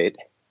bootstrap it,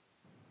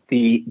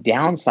 the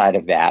downside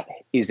of that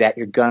is that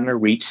you're going to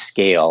reach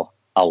scale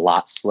a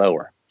lot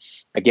slower.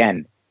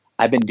 Again,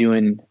 I've been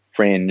doing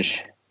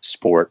Fringe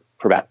Sport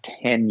for about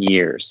 10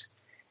 years.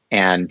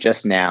 And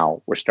just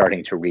now we're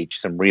starting to reach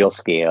some real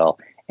scale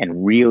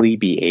and really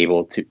be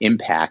able to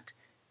impact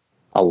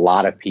a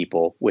lot of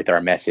people with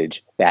our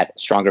message that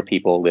stronger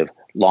people live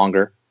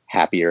longer,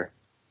 happier,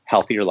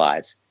 healthier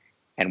lives.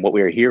 And what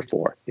we are here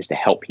for is to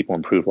help people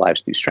improve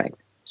lives through strength.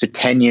 So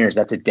 10 years,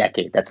 that's a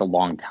decade. That's a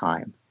long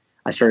time.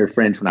 I started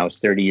Fringe when I was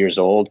 30 years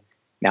old.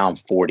 Now I'm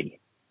 40.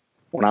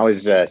 When I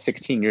was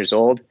 16 years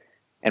old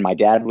and my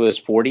dad was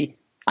 40,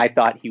 I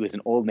thought he was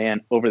an old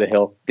man over the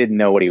hill, didn't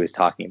know what he was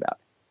talking about.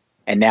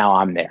 And now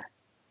I'm there.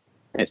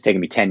 And it's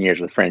taken me 10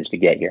 years with Fringe to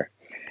get here.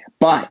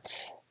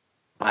 But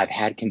I've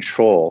had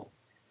control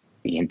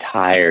the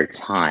entire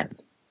time.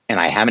 And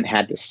I haven't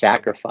had to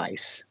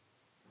sacrifice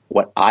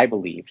what I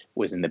believed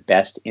was in the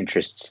best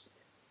interests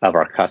of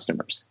our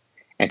customers.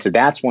 And so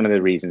that's one of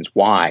the reasons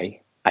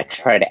why I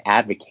try to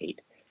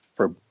advocate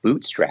for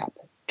bootstrap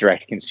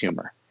direct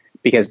consumer,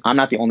 because I'm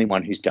not the only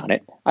one who's done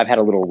it. I've had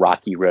a little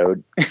rocky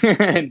road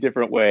in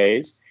different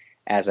ways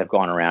as I've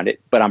gone around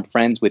it, but I'm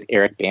friends with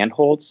Eric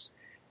Bandholz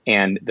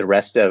and the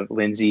rest of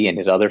Lindsay and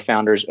his other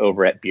founders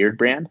over at Beard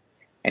Brand.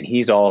 And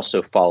he's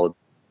also followed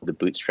the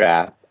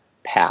bootstrap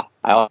path.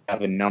 I also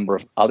have a number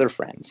of other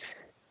friends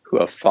who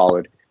have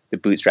followed the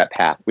bootstrap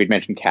path. We'd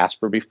mentioned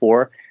Casper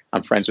before.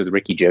 I'm friends with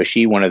Ricky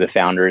Joshi, one of the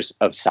founders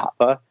of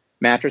Saatva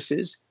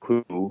mattresses,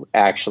 who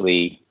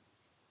actually,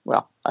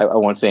 well, I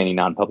won't say any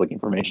non-public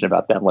information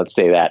about them. Let's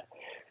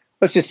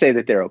just say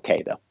that they're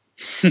okay,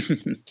 though.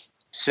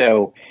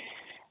 So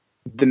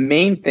the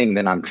main thing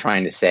that I'm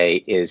trying to say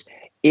is,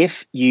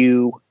 if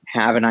you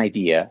have an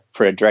idea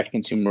for a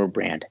direct-to-consumer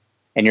brand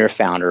and you're a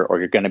founder, or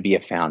you're going to be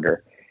a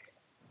founder,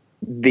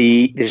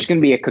 there's going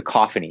to be a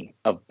cacophony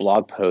of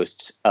blog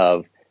posts,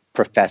 of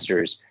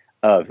professors,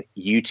 of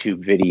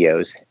YouTube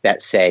videos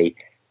that say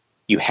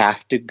you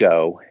have to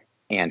go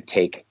and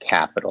take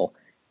capital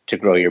to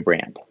grow your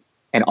brand.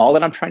 And all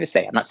that I'm trying to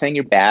say, I'm not saying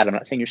you're bad, I'm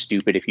not saying you're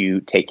stupid if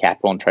you take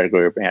capital and try to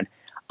grow your brand.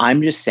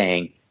 I'm just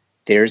saying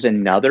there's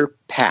another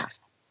path,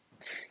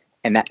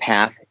 and that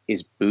path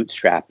is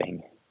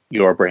bootstrapping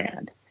your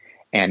brand.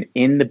 And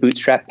in the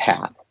bootstrap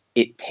path,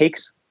 it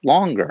takes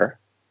longer,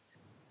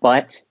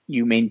 but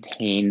you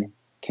maintain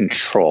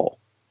control.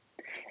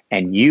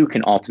 And you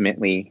can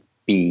ultimately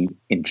be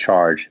in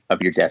charge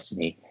of your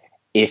destiny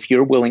if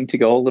you're willing to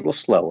go a little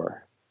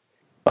slower,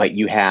 but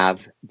you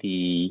have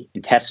the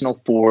intestinal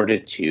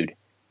fortitude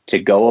to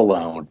go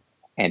alone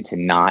and to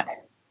not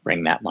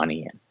bring that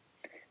money in.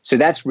 So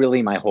that's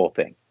really my whole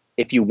thing.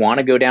 If you want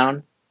to go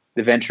down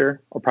the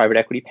venture or private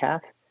equity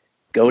path,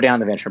 go down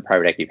the venture and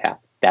private equity path.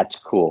 That's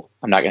cool.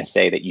 I'm not going to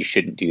say that you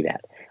shouldn't do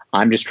that.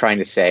 I'm just trying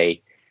to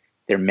say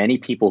there are many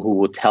people who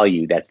will tell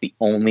you that's the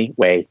only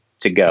way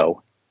to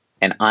go.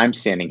 And I'm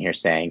standing here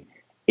saying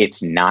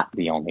it's not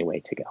the only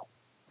way to go.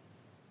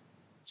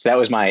 So that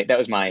was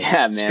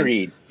my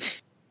screed.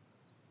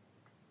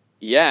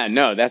 Yeah,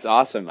 no, that's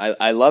awesome.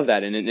 I love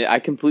that. And I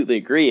completely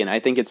agree. And I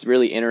think it's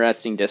really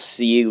interesting to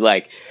see,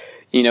 like,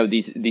 you know,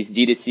 these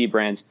D2C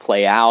brands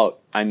play out.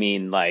 I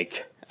mean,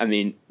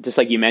 just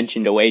like you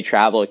mentioned, Away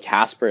Travel,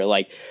 Casper,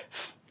 like,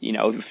 you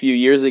know, a few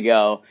years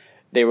ago,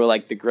 they were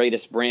like the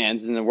greatest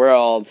brands in the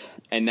world.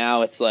 And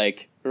now it's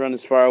like, run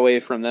as far away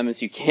from them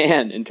as you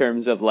can in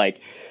terms of,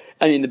 like,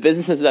 I mean, the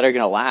businesses that are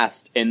going to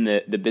last and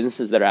the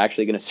businesses that are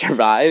actually going to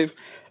survive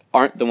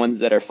aren't the ones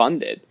that are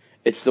funded.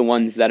 It's the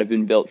ones that have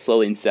been built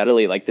slowly and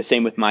steadily. Like, the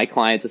same with my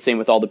clients, the same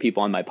with all the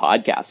people on my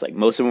podcast. Like,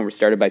 most of them were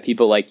started by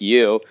people like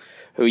you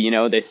who, you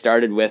know, they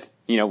started with,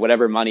 you know,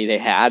 whatever money they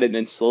had and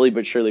then slowly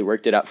but surely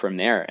worked it up from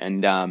there.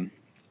 And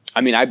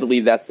I mean, I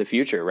believe that's the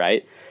future,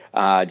 right?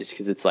 Just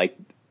because it's like,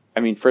 I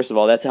mean, first of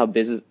all, that's how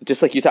business,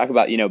 just like you talk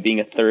about, you know, being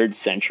a third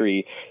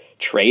century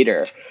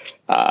trader.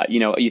 You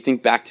know, you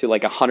think back to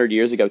like 100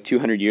 years ago,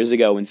 200 years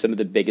ago, when some of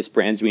the biggest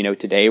brands we know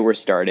today were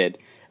started.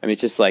 I mean,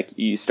 it's just like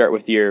you start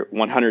with your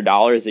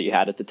 $100 that you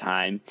had at the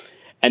time.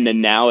 And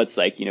then now it's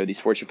like, you know, these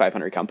Fortune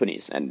 500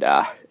 companies. And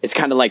it's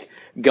kind of like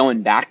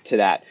going back to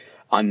that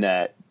on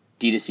the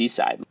D2C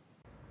side.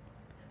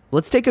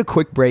 Let's take a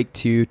quick break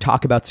to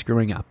talk about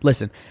screwing up.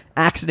 Listen,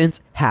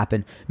 accidents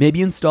happen. Maybe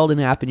you installed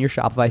an app in your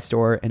Shopify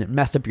store and it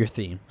messed up your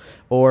theme,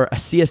 or a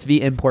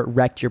CSV import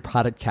wrecked your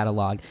product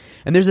catalog.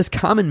 And there's this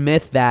common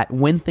myth that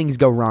when things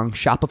go wrong,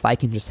 Shopify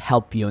can just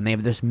help you, and they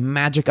have this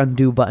magic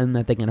undo button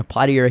that they can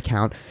apply to your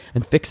account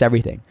and fix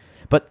everything.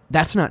 But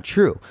that's not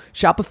true.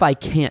 Shopify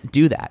can't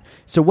do that.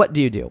 So what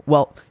do?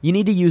 Well, you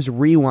need to use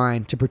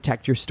Rewind to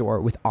protect your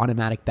store with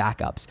automatic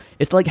backups.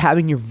 It's like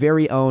having your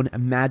very own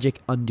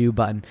magic undo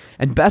button.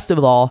 And best of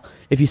all,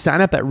 if you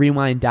sign up at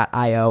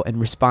rewind.io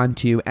and respond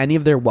to any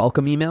of their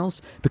welcome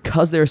emails,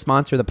 because they're a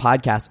sponsor of the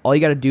podcast, all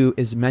you got to do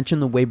is mention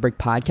the Wavebreak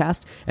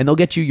podcast and they'll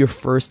get you your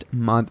first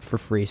month for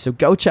free. So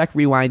go check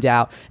Rewind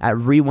out at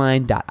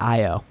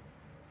rewind.io.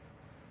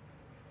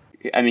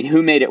 I mean,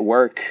 who made it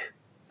work?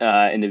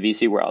 In the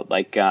VC world,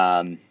 like,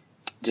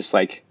 just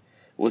like,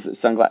 was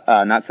it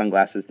not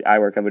sunglasses, the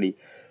eyewear company,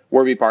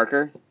 Warby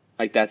Parker,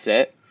 like, that's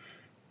it.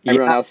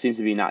 Everyone else seems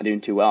to be not doing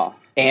too well.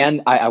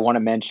 And I want to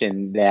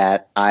mention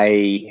that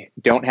I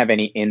don't have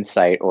any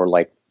insight or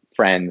like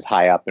friends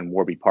high up in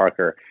Warby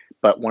Parker,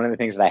 but one of the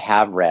things that I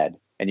have read,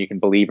 and you can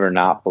believe or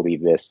not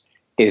believe this,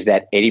 is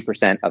that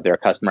 80% of their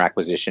customer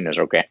acquisition is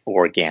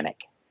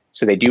organic.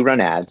 So they do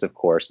run ads, of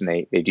course, and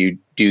they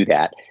do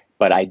that.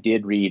 But I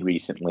did read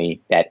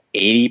recently that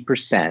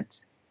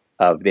 80%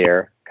 of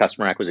their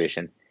customer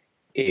acquisition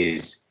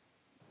is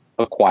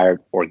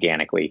acquired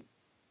organically.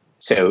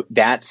 So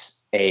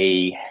that's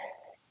a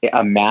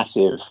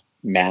massive,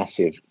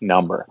 massive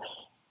number.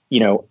 You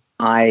know,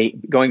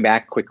 going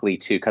back quickly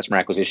to customer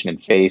acquisition in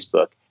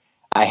Facebook,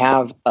 I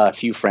have a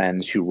few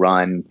friends who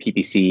run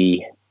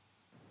PPC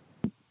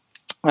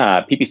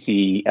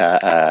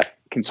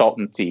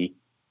consultancy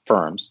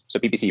firms, so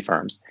PPC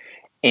firms.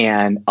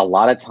 And a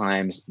lot of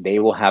times they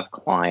will have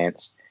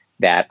clients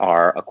that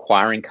are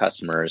acquiring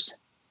customers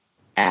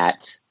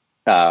at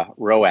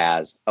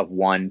ROAS of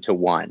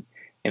 1-to-1.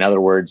 In other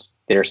words,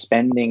 they're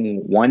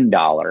spending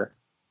 $1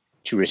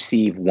 to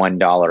receive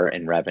 $1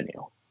 in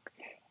revenue.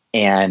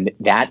 And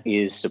that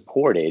is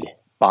supported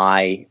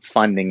by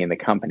funding in the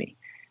company.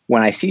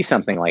 When I see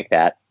something like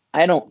that,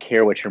 I don't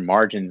care what your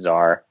margins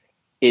are.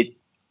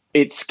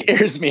 It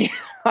scares me.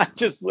 I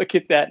just look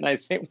at that and I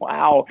say,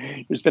 wow,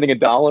 you're spending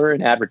 $1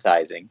 in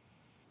advertising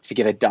to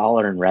get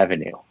 $1 in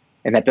revenue.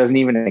 And that doesn't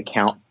even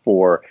account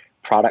for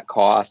product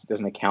costs,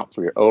 doesn't account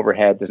for your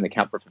overhead, doesn't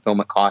account for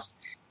fulfillment costs,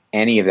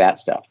 any of that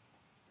stuff.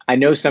 I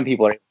know some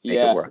people are make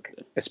it work,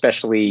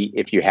 especially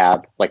if you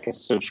have like a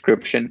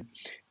subscription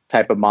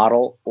type of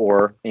model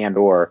or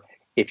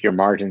if your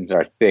margins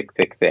are thick.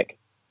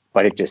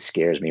 But it just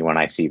scares me when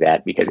I see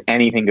that, because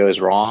anything goes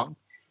wrong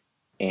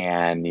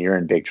and you're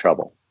in big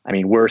trouble. I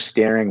mean, we're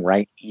staring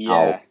right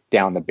now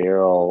down the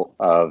barrel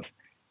of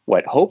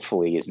what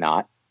hopefully is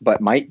not,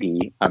 but might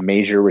be a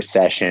major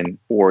recession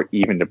or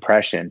even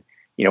depression.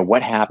 You know,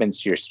 what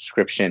happens to your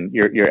subscription,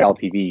 your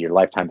LTV, your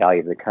lifetime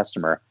value of the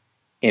customer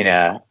in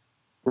a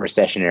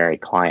recessionary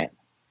climate?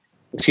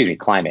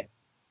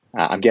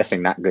 I'm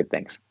guessing not good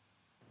things.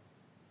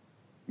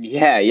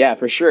 Yeah,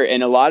 for sure.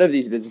 And a lot of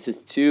these businesses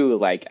too,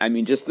 like, I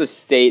mean, just the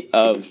state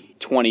of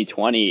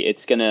 2020,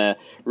 it's going to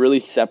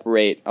really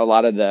separate a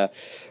lot of the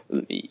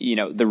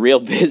real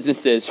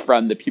businesses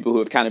from the people who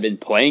have kind of been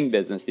playing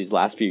business these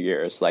last few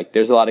years. Like,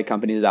 there's a lot of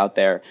companies out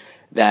there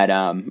that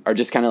are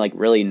just kind of like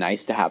really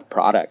nice to have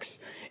products.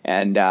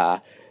 And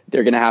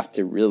they're going to have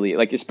to really,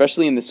 like,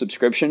 especially in the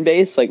subscription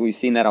base, like we've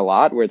seen that a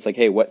lot where it's like,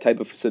 hey, what type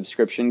of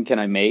subscription can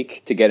I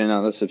make to get in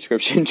on the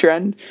subscription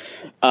trend?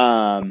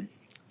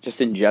 Just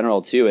in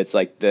general too, it's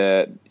like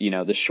the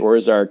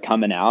shores are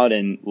coming out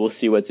and we'll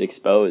see what's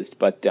exposed.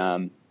 But,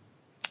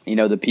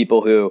 the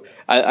people who,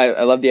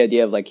 I love the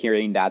idea of like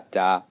hearing that,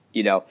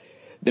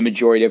 the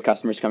majority of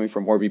customers coming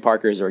from Warby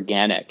Parker is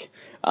organic.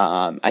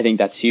 I think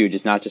that's huge.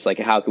 It's not just like,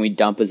 how can we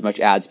dump as much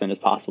ad spend as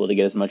possible to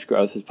get as much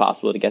growth as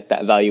possible to get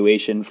that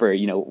valuation for,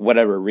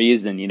 whatever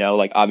reason,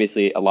 like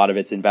obviously a lot of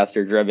it's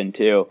investor driven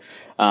too.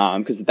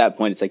 Because at that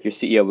point, it's like you're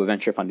CEO of a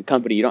venture funded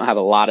company. You don't have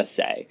a lot of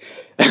say,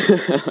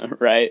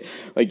 right?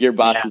 Like your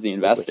boss is the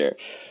investor.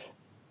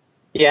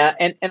 Yeah.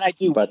 And I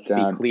do, but to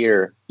be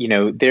clear,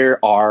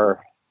 there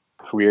are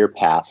career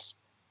paths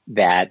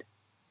that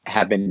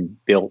have been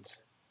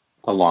built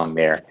along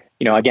there.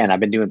 Again, I've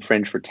been doing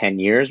Fringe for 10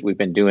 years. We've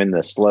been doing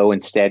the slow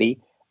and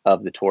steady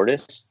of the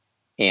tortoise,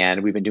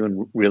 and we've been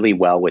doing really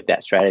well with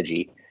that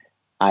strategy.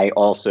 I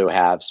also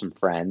have some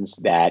friends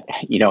that,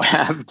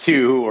 have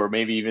 2 or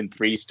maybe even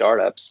 3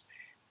 startups,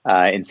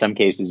 in some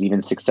cases,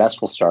 even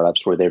successful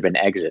startups where there have been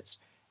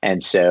exits.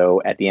 And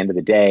so at the end of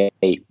the day,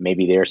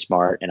 maybe they're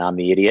smart and I'm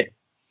the idiot.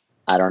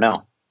 I don't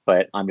know,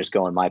 but I'm just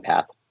going my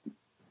path.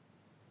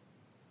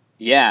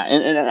 Yeah,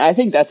 and I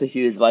think that's a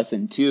huge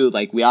lesson too.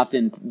 Like, we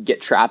often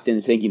get trapped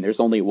in thinking there's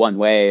only one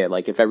way.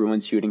 Like, if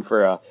everyone's shooting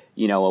for a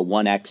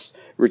 1x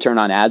return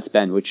on ad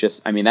spend, which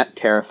just, I mean, that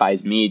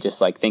terrifies me,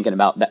 just like thinking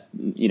about that,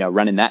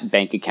 running that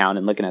bank account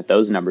and looking at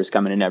those numbers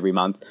coming in every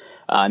month,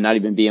 not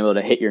even being able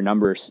to hit your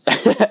numbers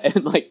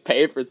and like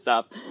pay for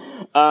stuff.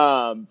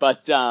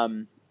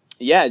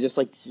 Just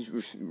like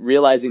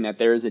realizing that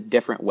there is a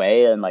different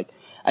way. And like,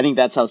 I think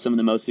that's how some of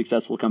the most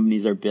successful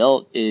companies are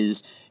built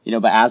is,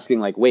 by asking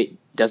like, wait,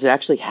 does it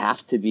actually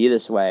have to be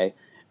this way?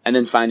 And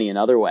then finding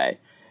another way.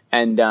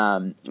 And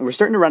we're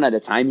starting to run out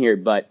of time here,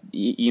 but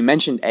you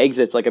mentioned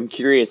exits. Like, I'm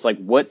curious, like,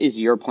 what is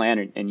your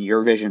plan and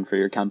your vision for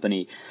your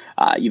company?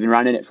 You've been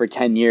running it for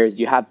 10 years.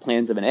 Do you have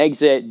plans of an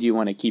exit? Do you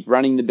want to keep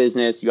running the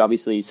business? You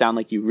obviously sound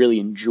like you really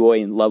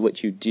enjoy and love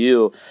what you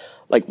do.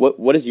 Like,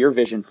 what does your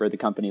vision for the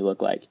company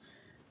look like?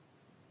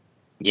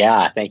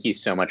 Yeah, thank you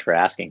so much for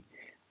asking.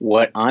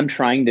 What I'm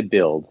trying to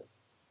build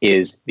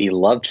is the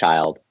love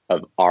child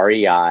of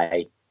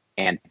REI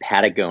and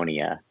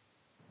Patagonia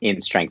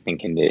in strength and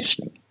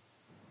conditioning.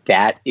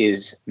 That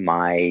is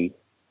my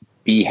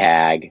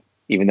BHAG,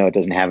 even though it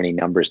doesn't have any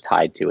numbers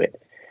tied to it.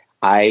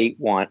 I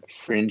want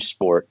Fringe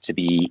Sport to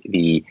be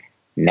the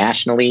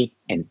nationally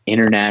and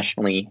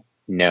internationally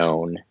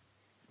known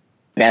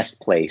best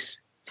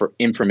place for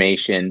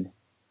information,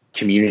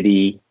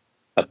 community,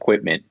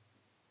 equipment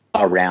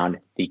around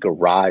the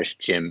garage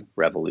gym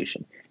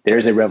revolution.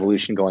 There's a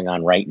revolution going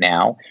on right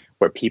now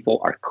where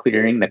people are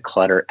clearing the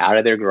clutter out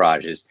of their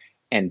garages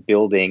and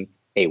building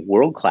a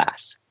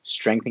world-class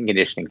strength and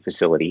conditioning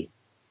facility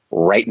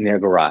right in their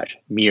garage,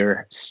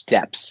 mere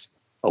steps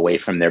away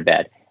from their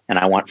bed. And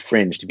I want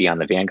Fringe to be on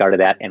the vanguard of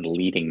that and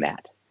leading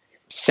that.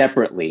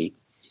 Separately,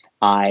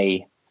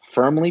 I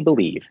firmly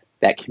believe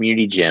that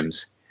community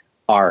gyms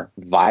are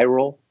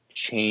viral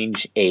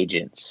change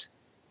agents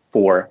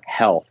for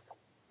health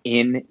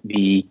in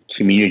the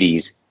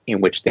communities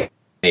in which they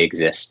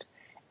exist.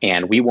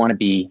 And we want to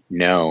be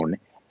known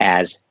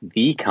as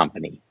the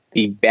company,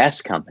 the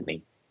best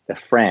company, the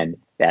friend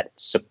that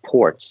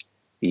supports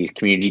these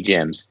community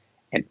gyms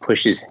and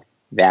pushes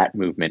that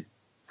movement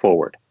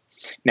forward.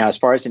 Now, as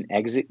far as an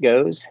exit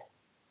goes,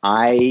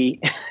 I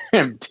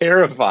am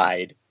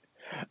terrified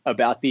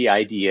about the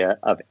idea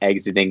of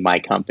exiting my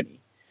company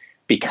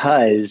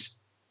because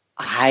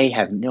I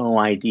have no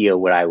idea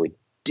what I would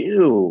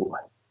do.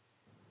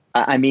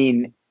 I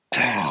mean,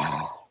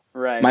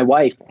 right. My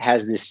wife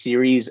has this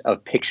series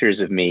of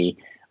pictures of me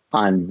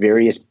on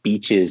various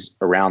beaches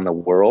around the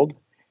world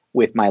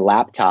with my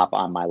laptop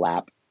on my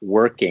lap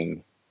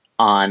working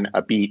on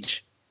a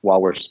beach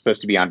while we're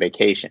supposed to be on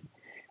vacation.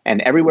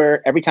 And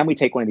every time we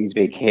take one of these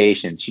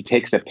vacations, she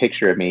takes a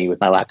picture of me with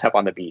my laptop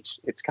on the beach.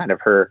 It's kind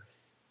of her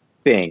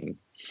thing.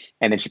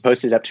 And then she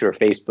posted it up to her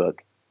Facebook,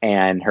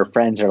 and her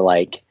friends are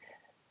like,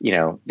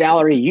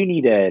 Valerie, you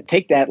need to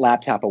take that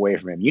laptop away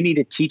from him. You need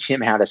to teach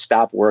him how to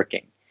stop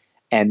working.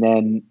 And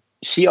then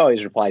she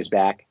always replies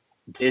back,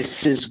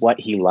 this is what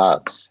he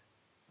loves.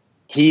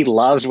 He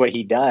loves what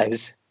he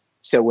does.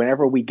 So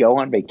whenever we go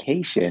on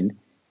vacation,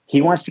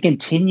 he wants to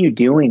continue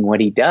doing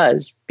what he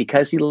does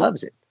because he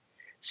loves it.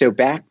 So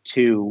back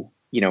to,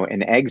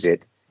 an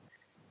exit.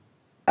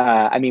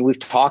 We've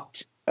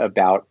talked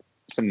about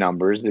some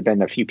numbers. There've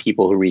been a few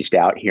people who reached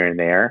out here and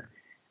there.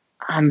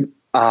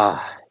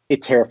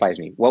 It terrifies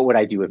me. What would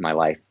I do with my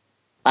life?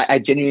 I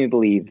genuinely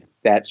believe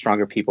that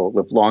stronger people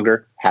live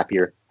longer,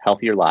 happier,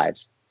 healthier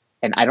lives.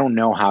 And I don't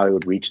know how I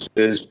would reach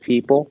those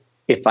people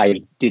if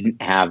I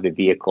didn't have the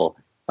vehicle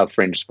of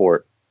Fringe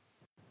Sport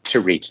to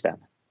reach them.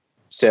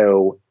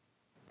 So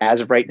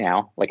as of right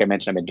now, like I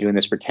mentioned, I've been doing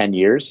this for 10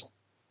 years.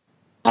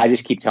 I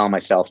just keep telling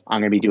myself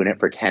I'm going to be doing it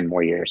for 10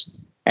 more years.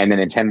 And then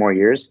in 10 more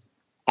years,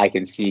 I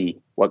can see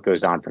what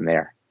goes on from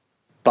there.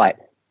 But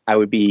I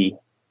would be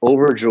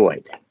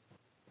overjoyed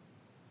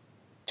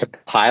to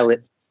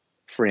pilot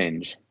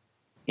Fringe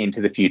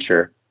into the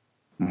future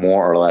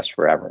more or less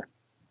forever.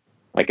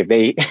 Like if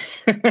they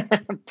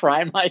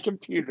pry my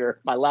computer,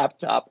 my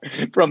laptop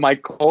from my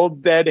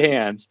cold, dead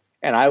hands,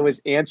 and I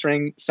was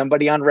answering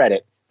somebody on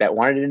Reddit that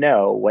wanted to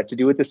know what to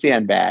do with the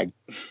sandbag,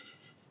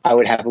 I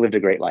would have lived a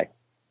great life.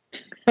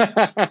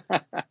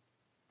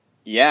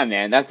 Yeah,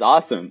 man, that's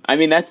awesome. I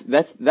mean, that's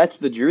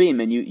the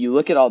dream. And you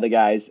look at all the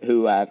guys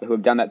who have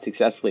done that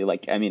successfully.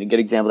 Like, I mean, a good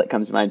example that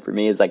comes to mind for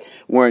me is like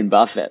Warren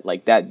Buffett.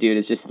 Like that dude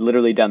has just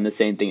literally done the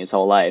same thing his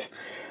whole life.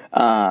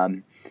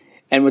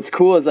 And what's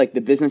cool is like the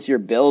business you're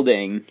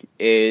building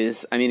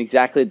is,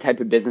 exactly the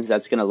type of business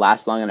that's going to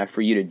last long enough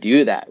for you to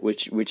do that,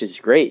 which is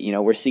great.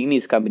 We're seeing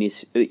these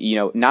companies,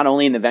 not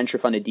only in the venture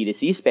funded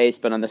D2C space,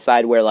 but on the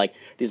side where like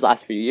these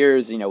last few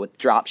years, with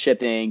drop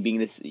shipping being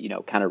this,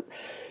 kind of,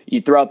 you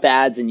throw up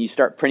ads and you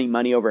start printing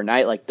money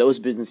overnight, like those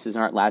businesses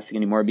aren't lasting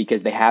anymore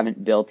because they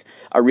haven't built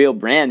a real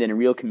brand and a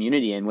real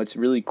community. And what's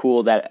really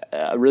cool, that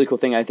a really cool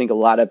thing I think a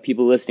lot of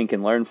people listening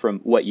can learn from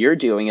what you're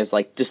doing is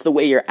like just the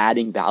way you're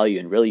adding value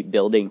and really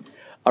building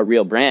a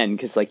real brand.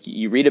 Because like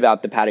you read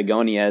about the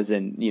Patagonias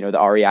and the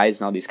REIs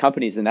and all these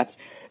companies, and that's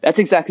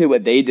exactly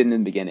what they did in the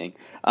beginning.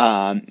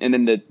 And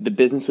then the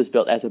business was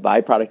built as a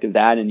byproduct of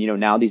that. And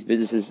now these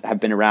businesses have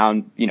been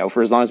around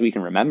for as long as we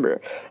can remember,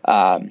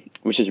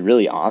 which is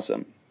really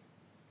awesome.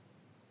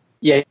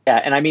 Yeah.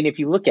 And if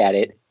you look at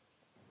it,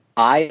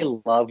 I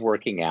love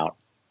working out.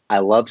 I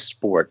love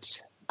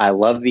sports. I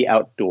love the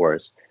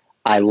outdoors.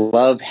 I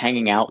love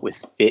hanging out with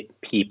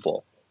fit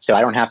people. So I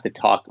don't have to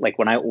talk. Like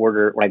when I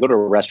go to a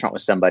restaurant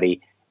with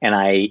somebody and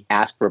I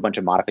ask for a bunch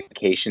of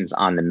modifications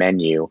on the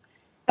menu,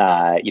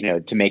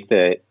 to make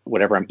the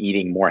whatever I'm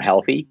eating more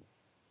healthy,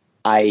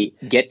 I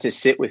get to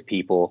sit with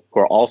people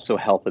who are also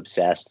health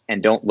obsessed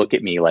and don't look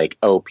at me like,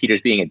 oh,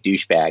 Peter's being a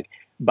douchebag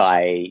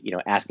by,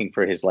 asking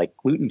for his like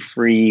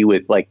gluten-free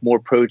with like more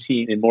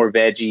protein and more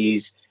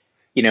veggies,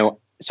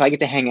 so I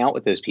get to hang out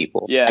with those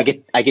people. Yeah.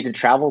 I get to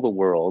travel the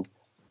world.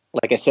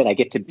 Like I said, I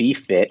get to be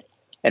fit.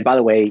 And by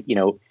the way,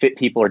 fit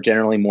people are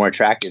generally more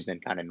attractive than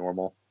kind of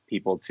normal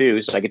people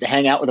too. So I get to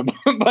hang out with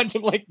a bunch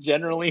of like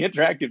generally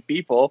attractive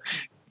people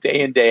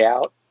day in, day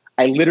out.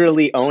 I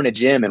literally own a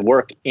gym and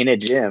work in a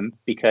gym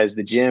because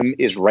the gym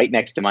is right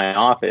next to my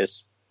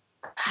office.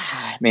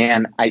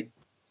 Man,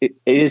 it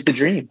is the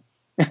dream.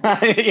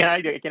 I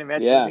can't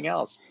imagine anything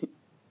else.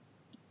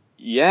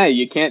 Yeah,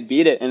 you can't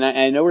beat it. And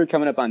I know we're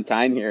coming up on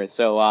time here.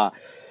 So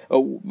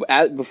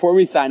before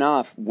we sign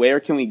off, where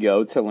can we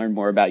go to learn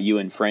more about you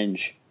and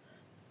Fringe?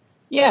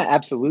 Yeah,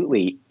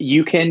 absolutely.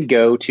 You can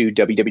go to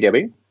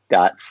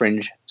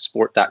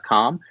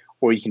www.fringesport.com,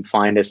 or you can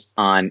find us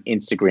on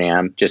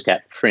Instagram just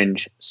at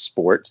Fringe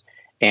Sport.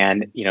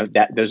 And,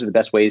 those are the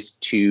best ways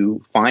to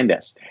find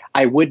us.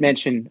 I would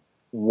mention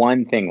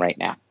one thing right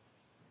now,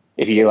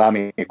 if you allow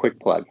me a quick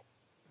plug.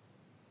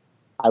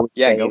 I would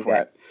say go for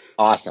it.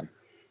 Awesome.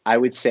 I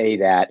would say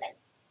that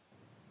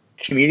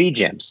community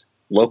gyms,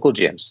 local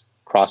gyms,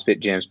 CrossFit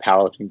gyms,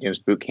 powerlifting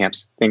gyms, boot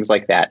camps, things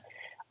like that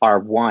are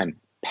one,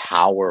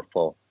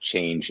 powerful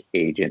change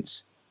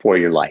agents for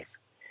your life.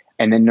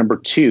 And then number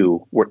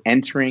two, we're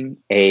entering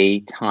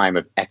a time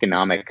of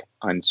economic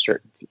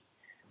uncertainty.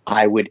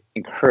 I would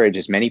encourage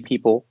as many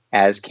people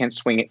as can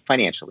swing it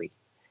financially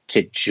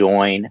to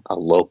join a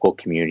local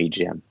community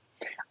gym.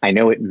 I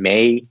know it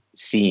may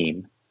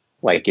seem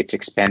like it's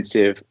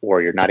expensive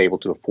or you're not able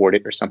to afford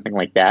it or something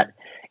like that.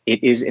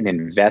 It is an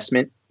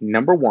investment,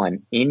 number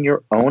one, in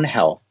your own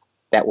health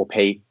that will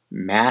pay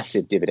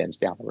massive dividends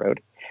down the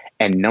road.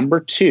 And number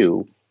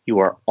two, you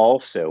are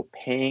also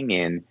paying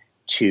in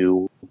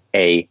to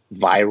a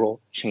viral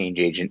change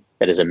agent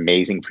that is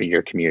amazing for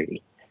your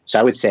community. So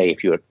I would say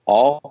if you at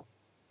all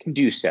can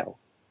do so,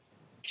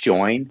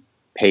 join,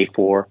 pay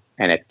for,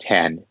 and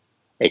attend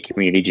a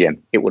community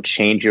gym. It will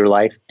change your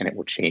life and it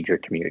will change your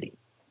community.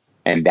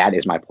 And that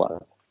is my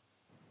plug.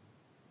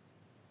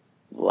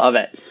 Love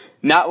it.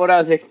 Not what I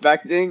was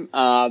expecting,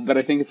 but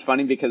I think it's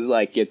funny because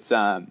like it's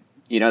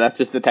That's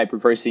just the type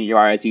of person you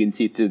are, as you can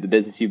see through the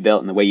business you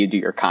built and the way you do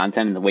your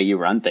content and the way you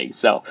run things.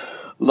 So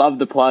love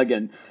the plug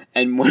and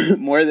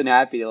more than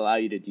happy to allow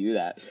you to do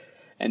that.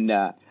 And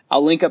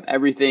I'll link up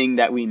everything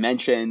that we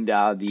mentioned,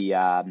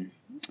 the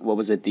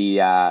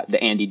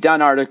Andy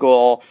Dunn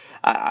article.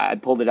 I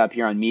pulled it up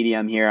here on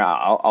Medium here.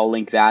 I'll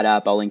link that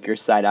up. I'll link your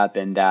site up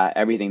and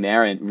everything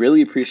there. And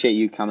really appreciate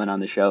you coming on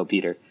the show,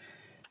 Peter.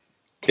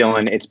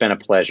 Dylan, it's been a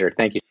pleasure.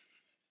 Thank you.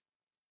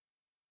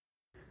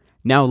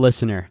 Now,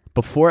 listener,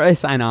 before I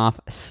sign off,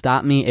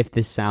 stop me if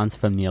this sounds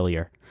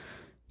familiar.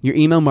 Your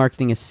email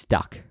marketing is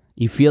stuck.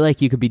 You feel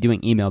like you could be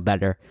doing email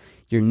better.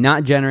 You're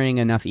not generating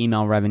enough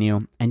email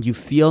revenue, and you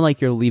feel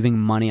like you're leaving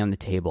money on the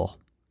table.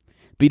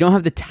 But you don't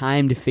have the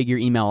time to figure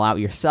email out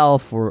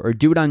yourself or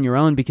do it on your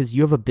own because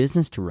you have a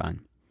business to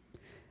run.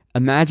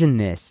 Imagine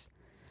this.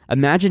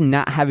 Imagine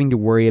not having to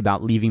worry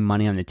about leaving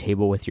money on the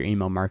table with your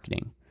email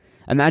marketing.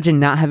 Imagine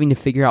not having to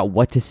figure out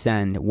what to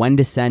send, when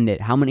to send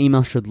it, how many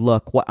emails should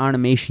look, what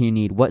automation you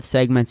need, what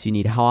segments you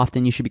need, how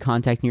often you should be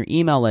contacting your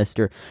email list,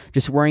 or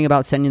just worrying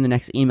about sending the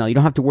next email. You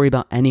don't have to worry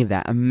about any of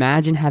that.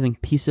 Imagine having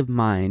peace of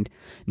mind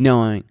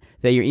knowing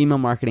that your email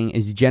marketing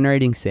is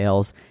generating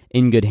sales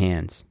in good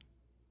hands.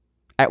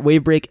 At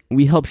Wavebreak,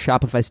 we help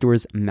Shopify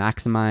stores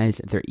maximize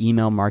their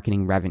email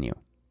marketing revenue.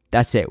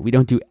 That's it. We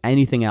don't do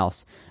anything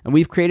else. And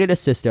we've created a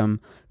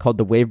system called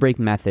the Wavebreak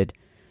method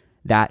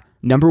that,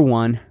 number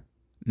one,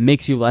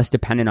 makes you less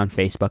dependent on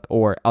Facebook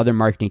or other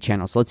marketing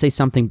channels. Let's say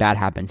something bad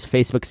happens.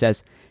 Facebook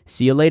says,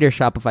 "See you later,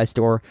 Shopify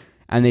store,"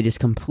 and they just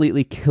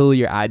completely kill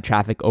your ad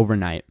traffic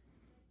overnight.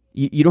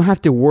 You don't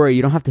have to worry.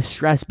 You don't have to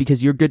stress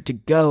because you're good to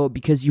go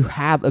because you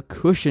have a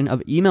cushion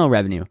of email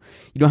revenue.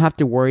 You don't have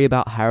to worry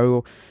about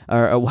how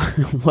or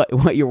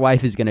what your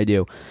wife is going to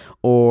do,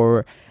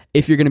 or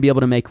if you're going to be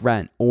able to make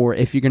rent, or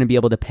if you're going to be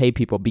able to pay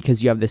people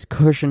because you have this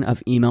cushion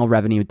of email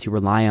revenue to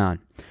rely on.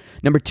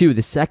 Number two,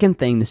 the second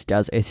thing this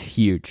does is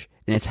huge.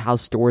 And it's how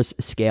stores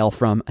scale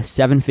from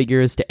 7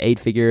 figures to 8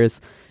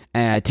 figures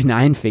to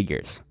 9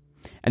 figures.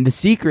 And the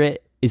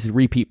secret is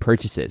repeat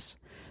purchases.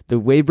 The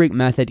Wavebreak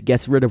method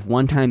gets rid of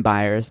one-time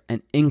buyers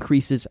and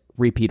increases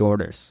repeat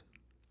orders.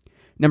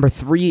 Number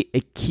 3,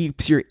 it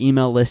keeps your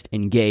email list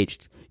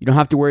engaged. You don't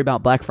have to worry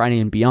about Black Friday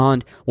and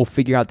beyond. We'll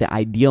figure out the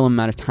ideal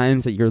amount of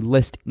times that your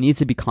list needs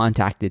to be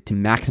contacted to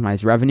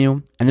maximize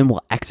revenue, and then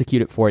we'll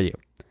execute it for you.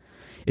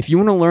 If you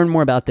want to learn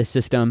more about this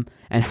system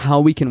and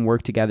how we can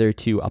work together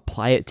to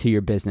apply it to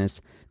your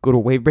business, go to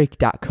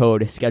wavebreak.co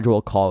to schedule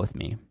a call with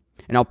me.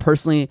 And I'll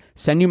personally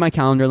send you my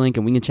calendar link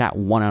and we can chat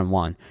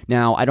one-on-one.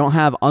 Now, I don't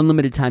have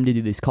unlimited time to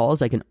do these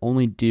calls. I can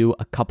only do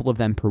a couple of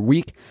them per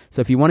week.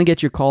 So if you want to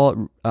get your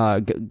call,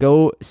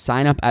 go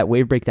sign up at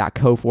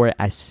wavebreak.co for it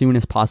as soon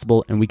as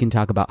possible, and we can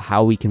talk about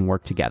how we can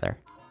work together.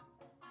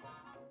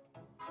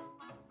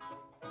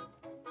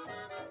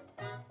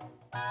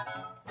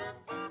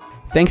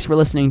 Thanks for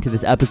listening to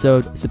this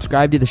episode.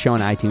 Subscribe to the show on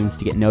iTunes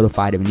to get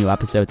notified of new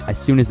episodes as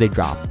soon as they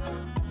drop.